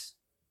 guys.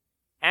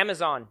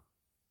 Amazon.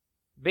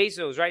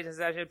 Bezos, right? Is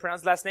that how you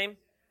pronounce his last name?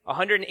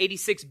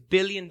 $186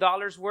 billion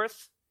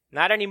worth?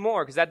 Not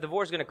anymore, because that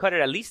divorce is going to cut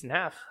it at least in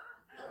half.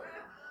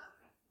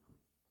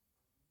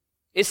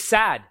 It's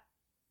sad.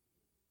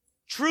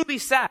 Truly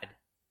sad.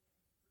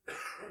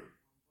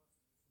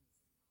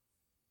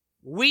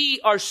 We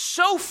are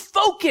so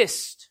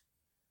focused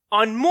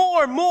on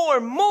more,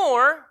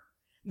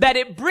 that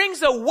it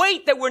brings a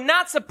weight that we're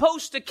not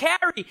supposed to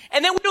carry.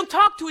 And then we don't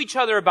talk to each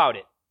other about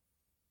it.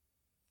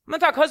 I'm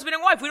going to talk husband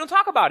and wife. We don't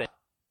talk about it.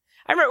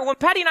 I remember when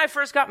Patty and I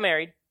first got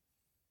married,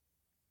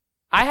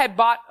 I had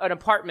bought an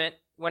apartment.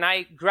 When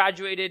I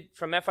graduated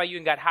from FIU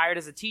and got hired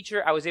as a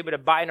teacher, I was able to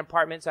buy an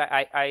apartment. So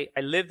I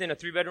lived in a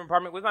 3-bedroom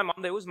apartment with my mom.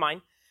 That was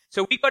mine.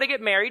 So we go to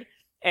get married.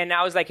 And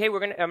I was like, hey, I'm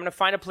going to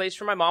find a place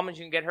for my mom and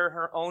she can get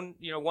her own,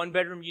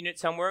 1-bedroom unit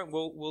somewhere and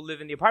we'll live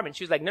in the apartment.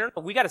 She was like, no,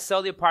 we got to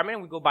sell the apartment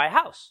and we go buy a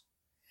house.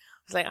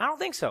 I was like, I don't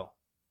think so.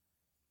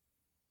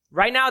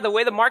 Right now, the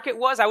way the market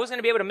was, I wasn't going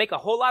to be able to make a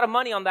whole lot of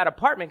money on that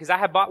apartment because I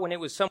had bought when it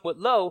was somewhat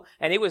low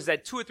and it was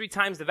at 2 or 3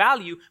 times the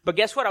value. But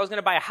guess what? I was going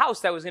to buy a house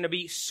that was going to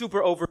be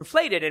super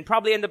overinflated and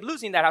probably end up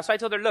losing that house. So I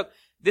told her, look,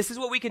 this is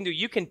what we can do.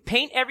 You can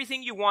paint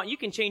everything you want. You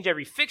can change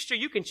every fixture.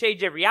 You can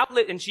change every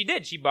outlet. And she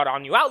did. She bought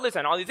all new outlets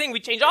and all these things. We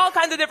changed all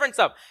kinds of different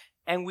stuff.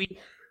 And we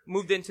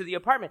moved into the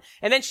apartment.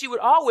 And then she would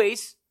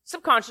always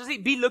subconsciously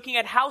be looking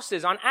at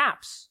houses on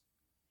apps.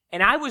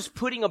 And I was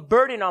putting a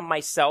burden on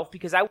myself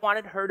because I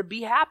wanted her to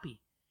be happy.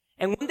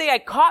 And one day I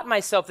caught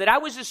myself that I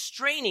was just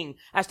straining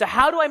as to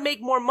how do I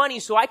make more money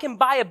so I can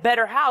buy a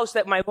better house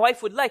that my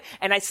wife would like.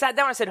 And I sat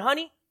down and I said,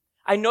 honey,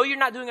 I know you're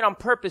not doing it on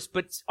purpose,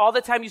 but all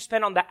the time you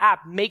spend on the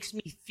app makes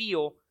me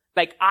feel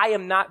like I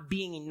am not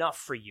being enough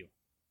for you.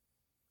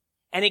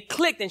 And it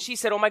clicked and she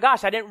said, oh my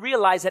gosh, I didn't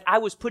realize that I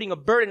was putting a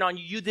burden on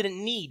you you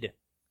didn't need.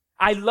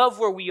 I love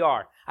where we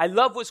are. I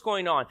love what's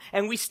going on.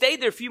 And we stayed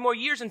there a few more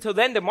years until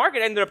then the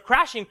market ended up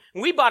crashing.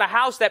 And we bought a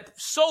house that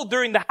sold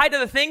during the height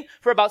of the thing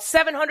for about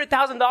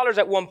 $700,000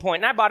 at one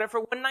point. And I bought it for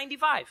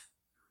 $195,000.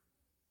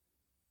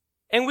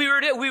 And we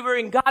were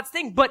in God's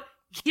thing. But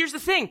here's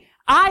the thing.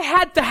 I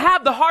had to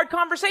have the hard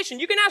conversation.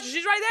 You can ask her.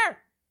 She's right there.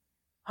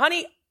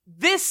 Honey,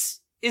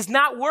 this is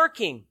not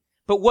working.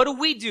 But what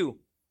do?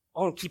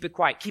 Oh, keep it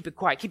quiet. Keep it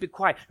quiet. Keep it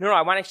quiet. No,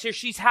 I want to make sure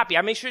she's happy.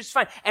 I make sure she's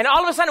fine. And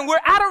all of a sudden we're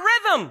out of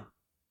rhythm.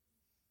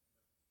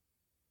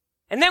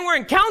 And then we're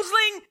in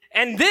counseling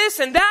and this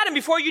and that. And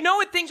before you know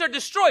it, things are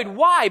destroyed.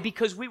 Why?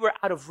 Because we were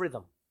out of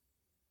rhythm.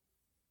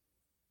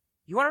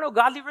 You want to know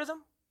godly rhythm?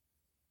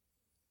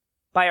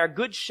 By our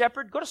good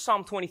shepherd. Go to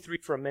Psalm 23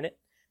 for a minute.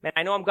 Man,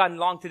 I know I'm gotten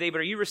long today,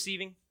 but are you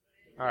receiving?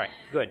 All right,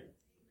 good.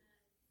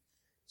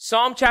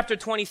 Psalm chapter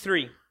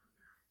 23.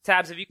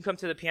 Tabs, if you can come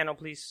to the piano,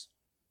 please.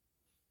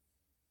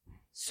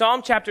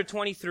 Psalm chapter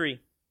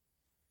 23.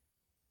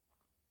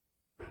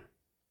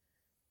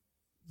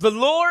 The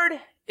Lord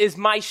is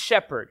my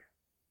shepherd.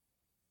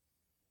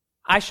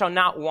 I shall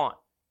not want.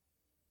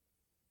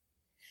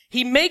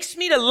 He makes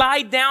me to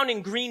lie down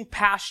in green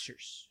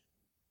pastures.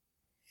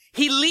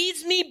 He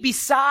leads me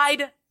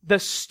beside the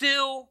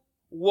still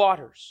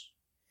waters.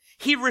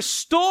 He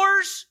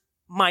restores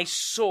my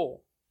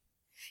soul.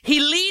 He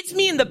leads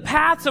me in the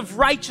paths of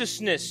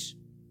righteousness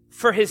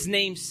for his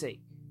name's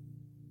sake.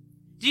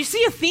 Do you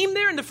see a theme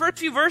there in the first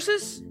few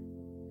verses?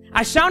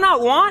 I shall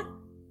not want.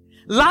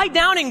 Lie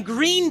down in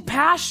green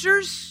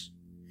pastures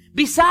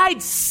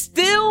beside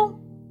still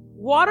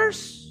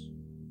waters.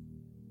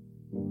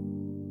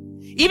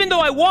 Even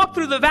though I walk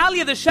through the valley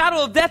of the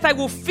shadow of death, I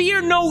will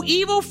fear no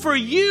evil, for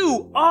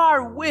you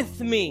are with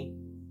me.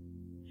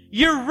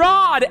 Your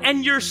rod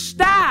and your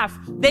staff,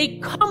 they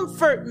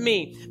comfort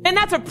me. And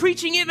that's a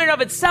preaching in and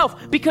of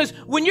itself, because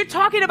when you're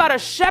talking about a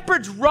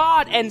shepherd's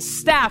rod and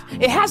staff,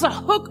 it has a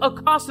hook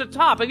across the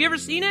top. Have you ever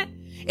seen it?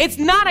 It's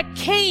not a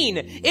cane.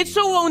 It's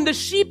so when the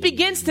sheep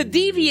begins to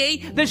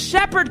deviate, the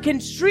shepherd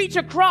can reach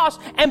across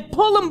and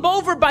pull them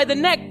over by the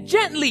neck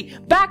gently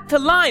back to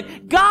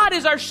line. God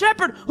is our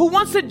shepherd who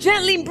wants to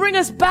gently bring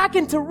us back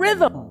into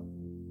rhythm.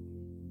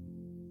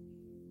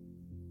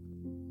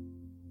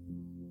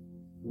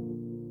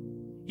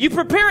 You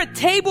prepare a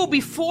table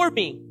before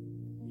me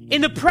in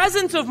the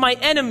presence of my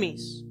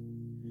enemies.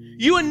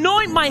 You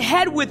anoint my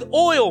head with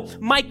oil.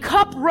 My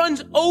cup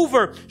runs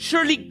over.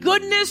 Surely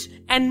goodness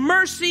and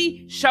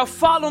mercy shall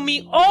follow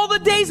me all the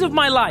days of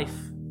my life.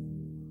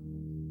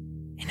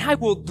 And I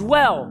will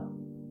dwell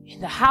in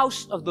the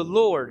house of the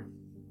Lord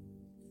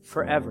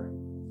forever.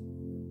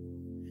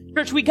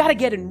 Church, we got to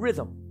get in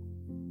rhythm.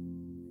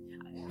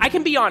 I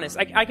can be honest.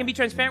 I can be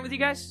transparent with you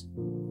guys.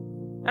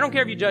 I don't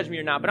care if you judge me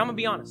or not, but I'm going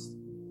to be honest.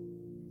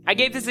 I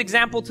gave this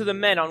example to the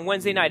men on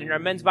Wednesday night in our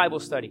men's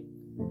Bible study.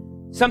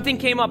 Something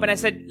came up and I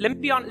said,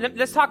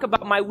 let's talk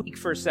about my week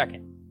for a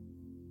second.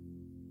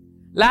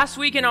 Last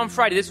weekend on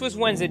Friday, this was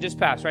Wednesday, just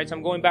passed, right? So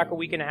I'm going back a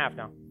week and a half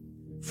now.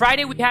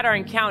 Friday, we had our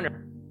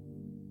encounter.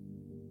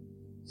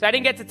 So I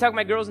didn't get to tuck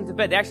my girls into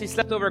bed. They actually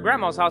slept over at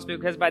Grandma's house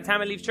because by the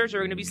time I leave church, they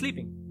were going to be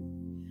sleeping.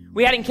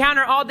 We had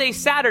encounter all day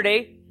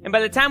Saturday, and by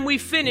the time we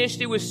finished,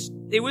 it was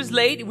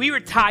late. We were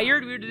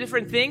tired. We were doing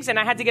different things, and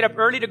I had to get up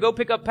early to go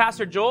pick up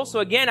Pastor Joel. So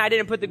again, I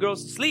didn't put the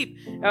girls to sleep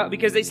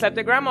because they slept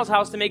at Grandma's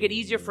house to make it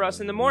easier for us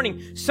in the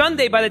morning.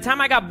 Sunday, by the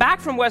time I got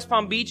back from West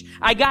Palm Beach,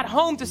 I got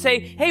home to say,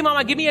 hey,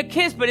 Mama, give me a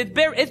kiss, but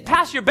it's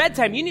past your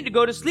bedtime. You need to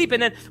go to sleep.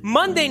 And then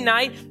Monday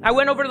night, I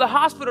went over to the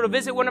hospital to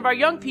visit one of our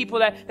young people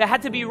that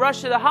had to be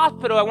rushed to the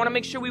hospital. I want to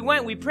make sure we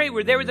went. We prayed.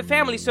 We're there with the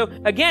family. So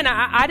again,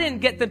 I didn't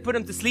get to put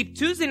them to sleep.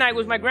 Tuesday night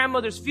was my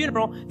grandmother's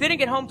funeral. Didn't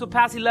get home till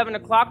past 11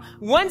 o'clock.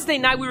 Wednesday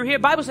night, we were here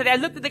Bible study. I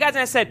looked at the guys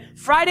and I said,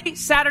 Friday,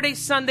 Saturday,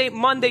 Sunday,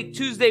 Monday,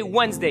 Tuesday,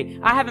 Wednesday,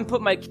 I haven't put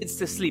my kids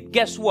to sleep.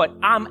 Guess what?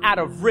 I'm out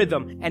of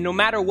rhythm. And no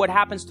matter what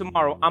happens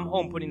tomorrow, I'm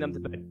home putting them to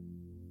bed.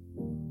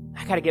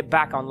 I got to get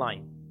back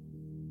online.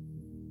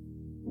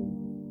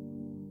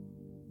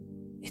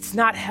 It's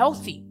not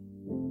healthy.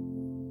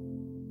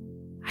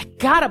 I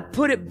got to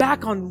put it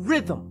back on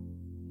rhythm.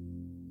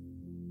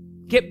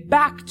 Get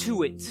back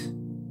to it.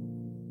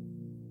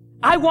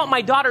 I want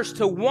my daughters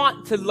to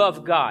want to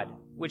love God,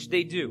 which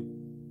they do.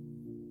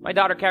 My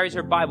daughter carries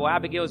her Bible.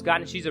 Abigail's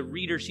gotten it. She's a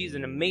reader. She's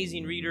an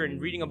amazing reader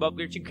and reading above.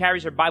 She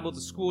carries her Bible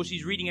to school.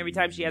 She's reading every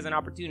time she has an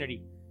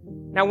opportunity.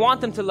 And I want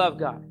them to love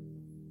God.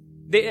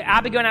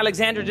 Abigail and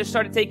Alexander just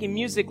started taking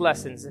music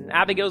lessons. And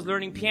Abigail's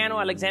learning piano.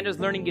 Alexander's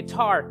learning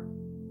guitar.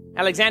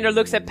 Alexander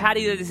looks at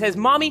Patty and says,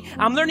 Mommy,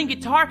 I'm learning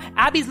guitar.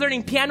 Abby's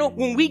learning piano.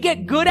 When we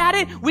get good at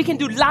it, we can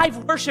do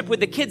live worship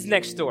with the kids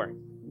next door.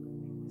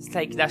 It's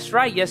like, that's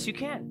right. Yes, you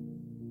can.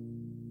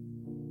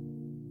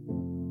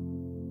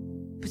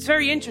 It's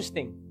very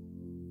interesting.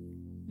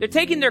 They're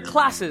taking their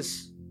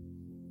classes,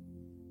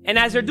 and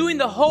as they're doing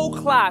the whole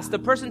class, the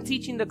person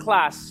teaching the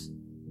class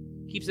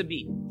keeps a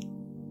beat.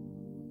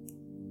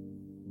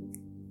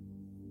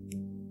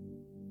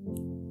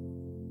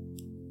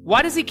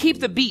 Why does he keep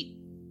the beat?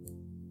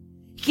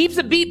 He keeps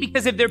a beat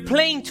because if they're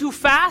playing too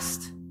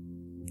fast,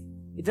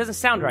 it doesn't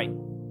sound right.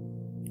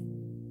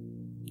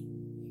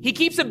 He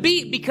keeps a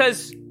beat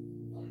because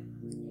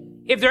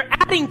if they're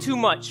adding too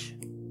much,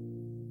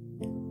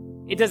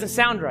 it doesn't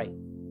sound right.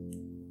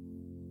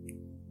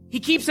 He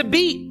keeps a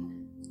beat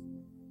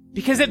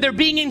because if they're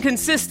being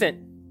inconsistent,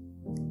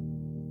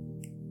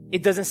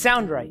 it doesn't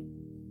sound right.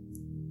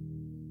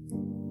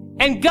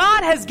 And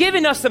God has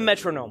given us a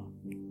metronome.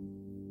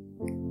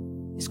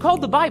 It's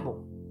called the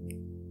Bible.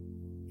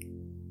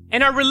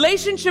 And our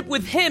relationship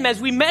with Him, as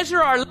we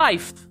measure our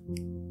life,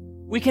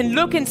 we can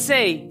look and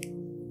say,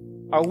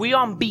 are we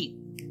on beat?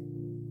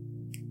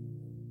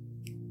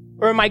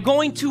 Or am I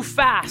going too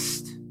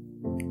fast?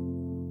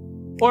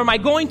 Or am I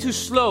going too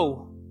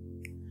slow?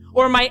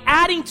 Or am I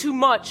adding too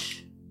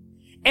much?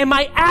 Am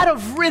I out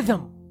of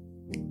rhythm?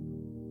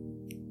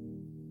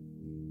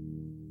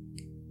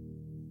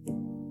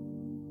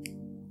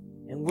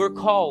 And we're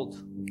called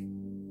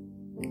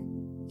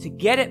to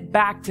get it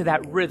back to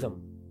that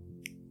rhythm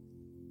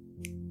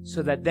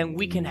so that then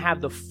we can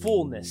have the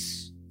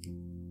fullness,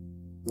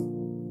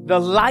 the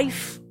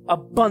life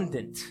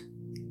abundant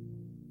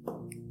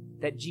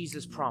that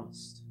Jesus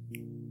promised.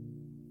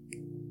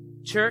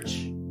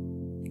 Church,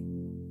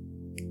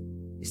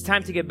 it's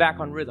time to get back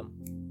on rhythm.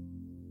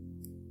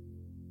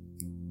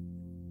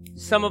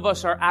 Some of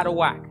us are out of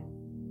whack.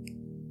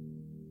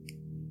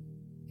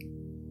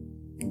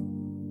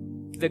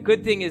 The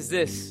good thing is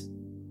this.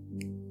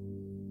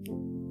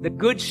 The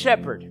Good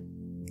Shepherd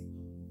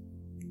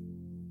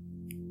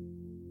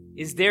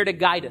is there to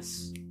guide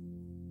us.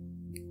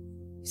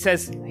 He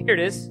says, here it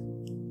is.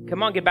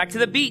 Come on, get back to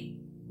the beat.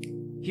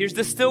 Here's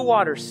the still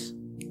waters.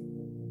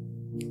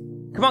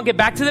 Come on, get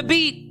back to the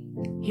beat.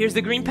 Here's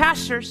the green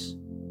pastures.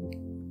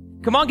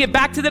 Come on, get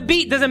back to the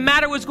beat. Doesn't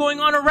matter what's going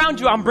on around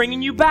you. I'm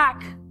bringing you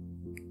back.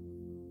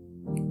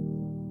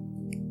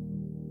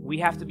 We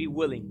have to be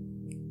willing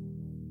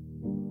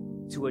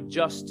to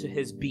adjust to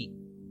His beat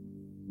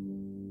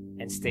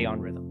and stay on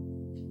rhythm.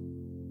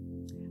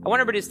 I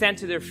want everybody to stand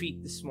to their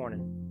feet this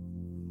morning.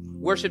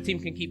 Worship team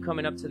can keep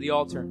coming up to the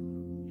altar.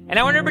 And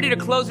I want everybody to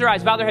close their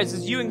eyes, bow their heads.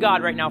 It's you and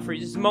God right now for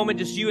just a moment,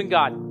 just you and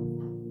God.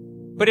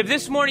 But if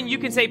this morning you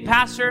can say,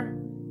 Pastor,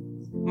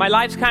 my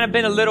life's kind of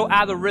been a little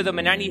out of rhythm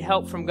and I need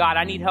help from God.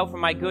 I need help from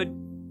my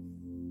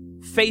good,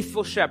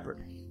 faithful shepherd.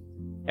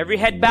 Every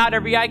head bowed,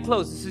 every eye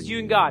closed. This is you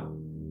and God.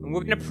 And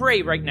we're going to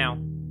pray right now.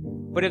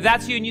 But if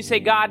that's you and you say,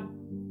 God,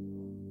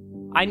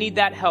 I need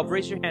that help,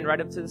 raise your hand right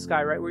up to the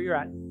sky, right where you're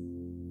at.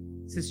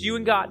 This is you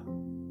and God.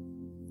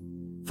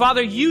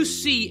 Father, you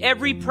see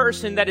every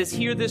person that is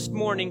here this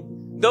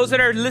morning, those that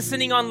are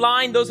listening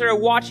online, those that are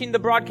watching the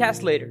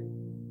broadcast later.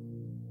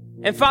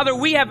 And Father,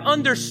 we have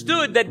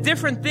understood that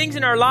different things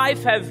in our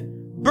life have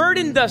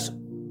burdened us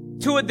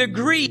to a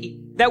degree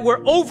that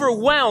we're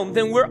overwhelmed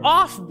and we're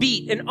off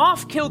beat and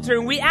off kilter.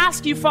 And we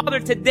ask you, Father,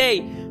 today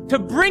to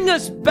bring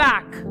us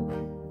back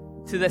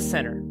to the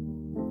center.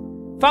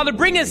 Father,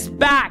 bring us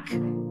back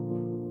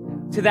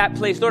to that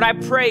place. Lord, I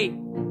pray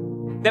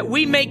that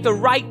we make the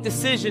right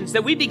decisions,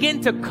 that we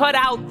begin to cut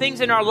out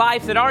things in our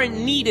life that aren't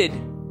needed,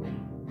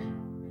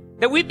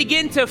 that we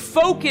begin to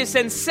focus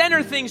and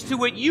center things to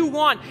what you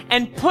want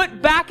and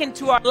put back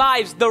into our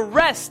lives the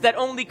rest that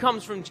only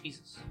comes from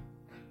Jesus.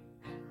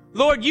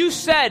 Lord, you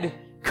said,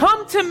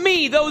 come to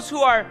me, those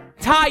who are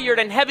tired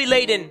and heavy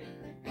laden,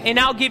 and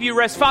I'll give you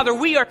rest. Father,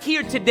 we are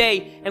here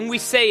today and we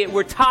say it.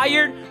 We're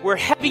tired, we're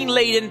heavy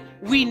laden,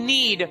 we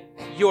need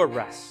your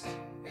rest.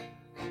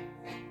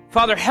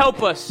 Father,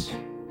 help us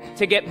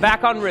to get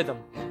back on rhythm.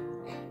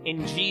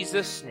 In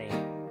Jesus' name.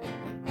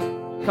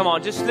 Come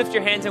on, just lift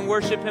your hands and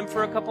worship him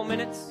for a couple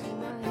minutes.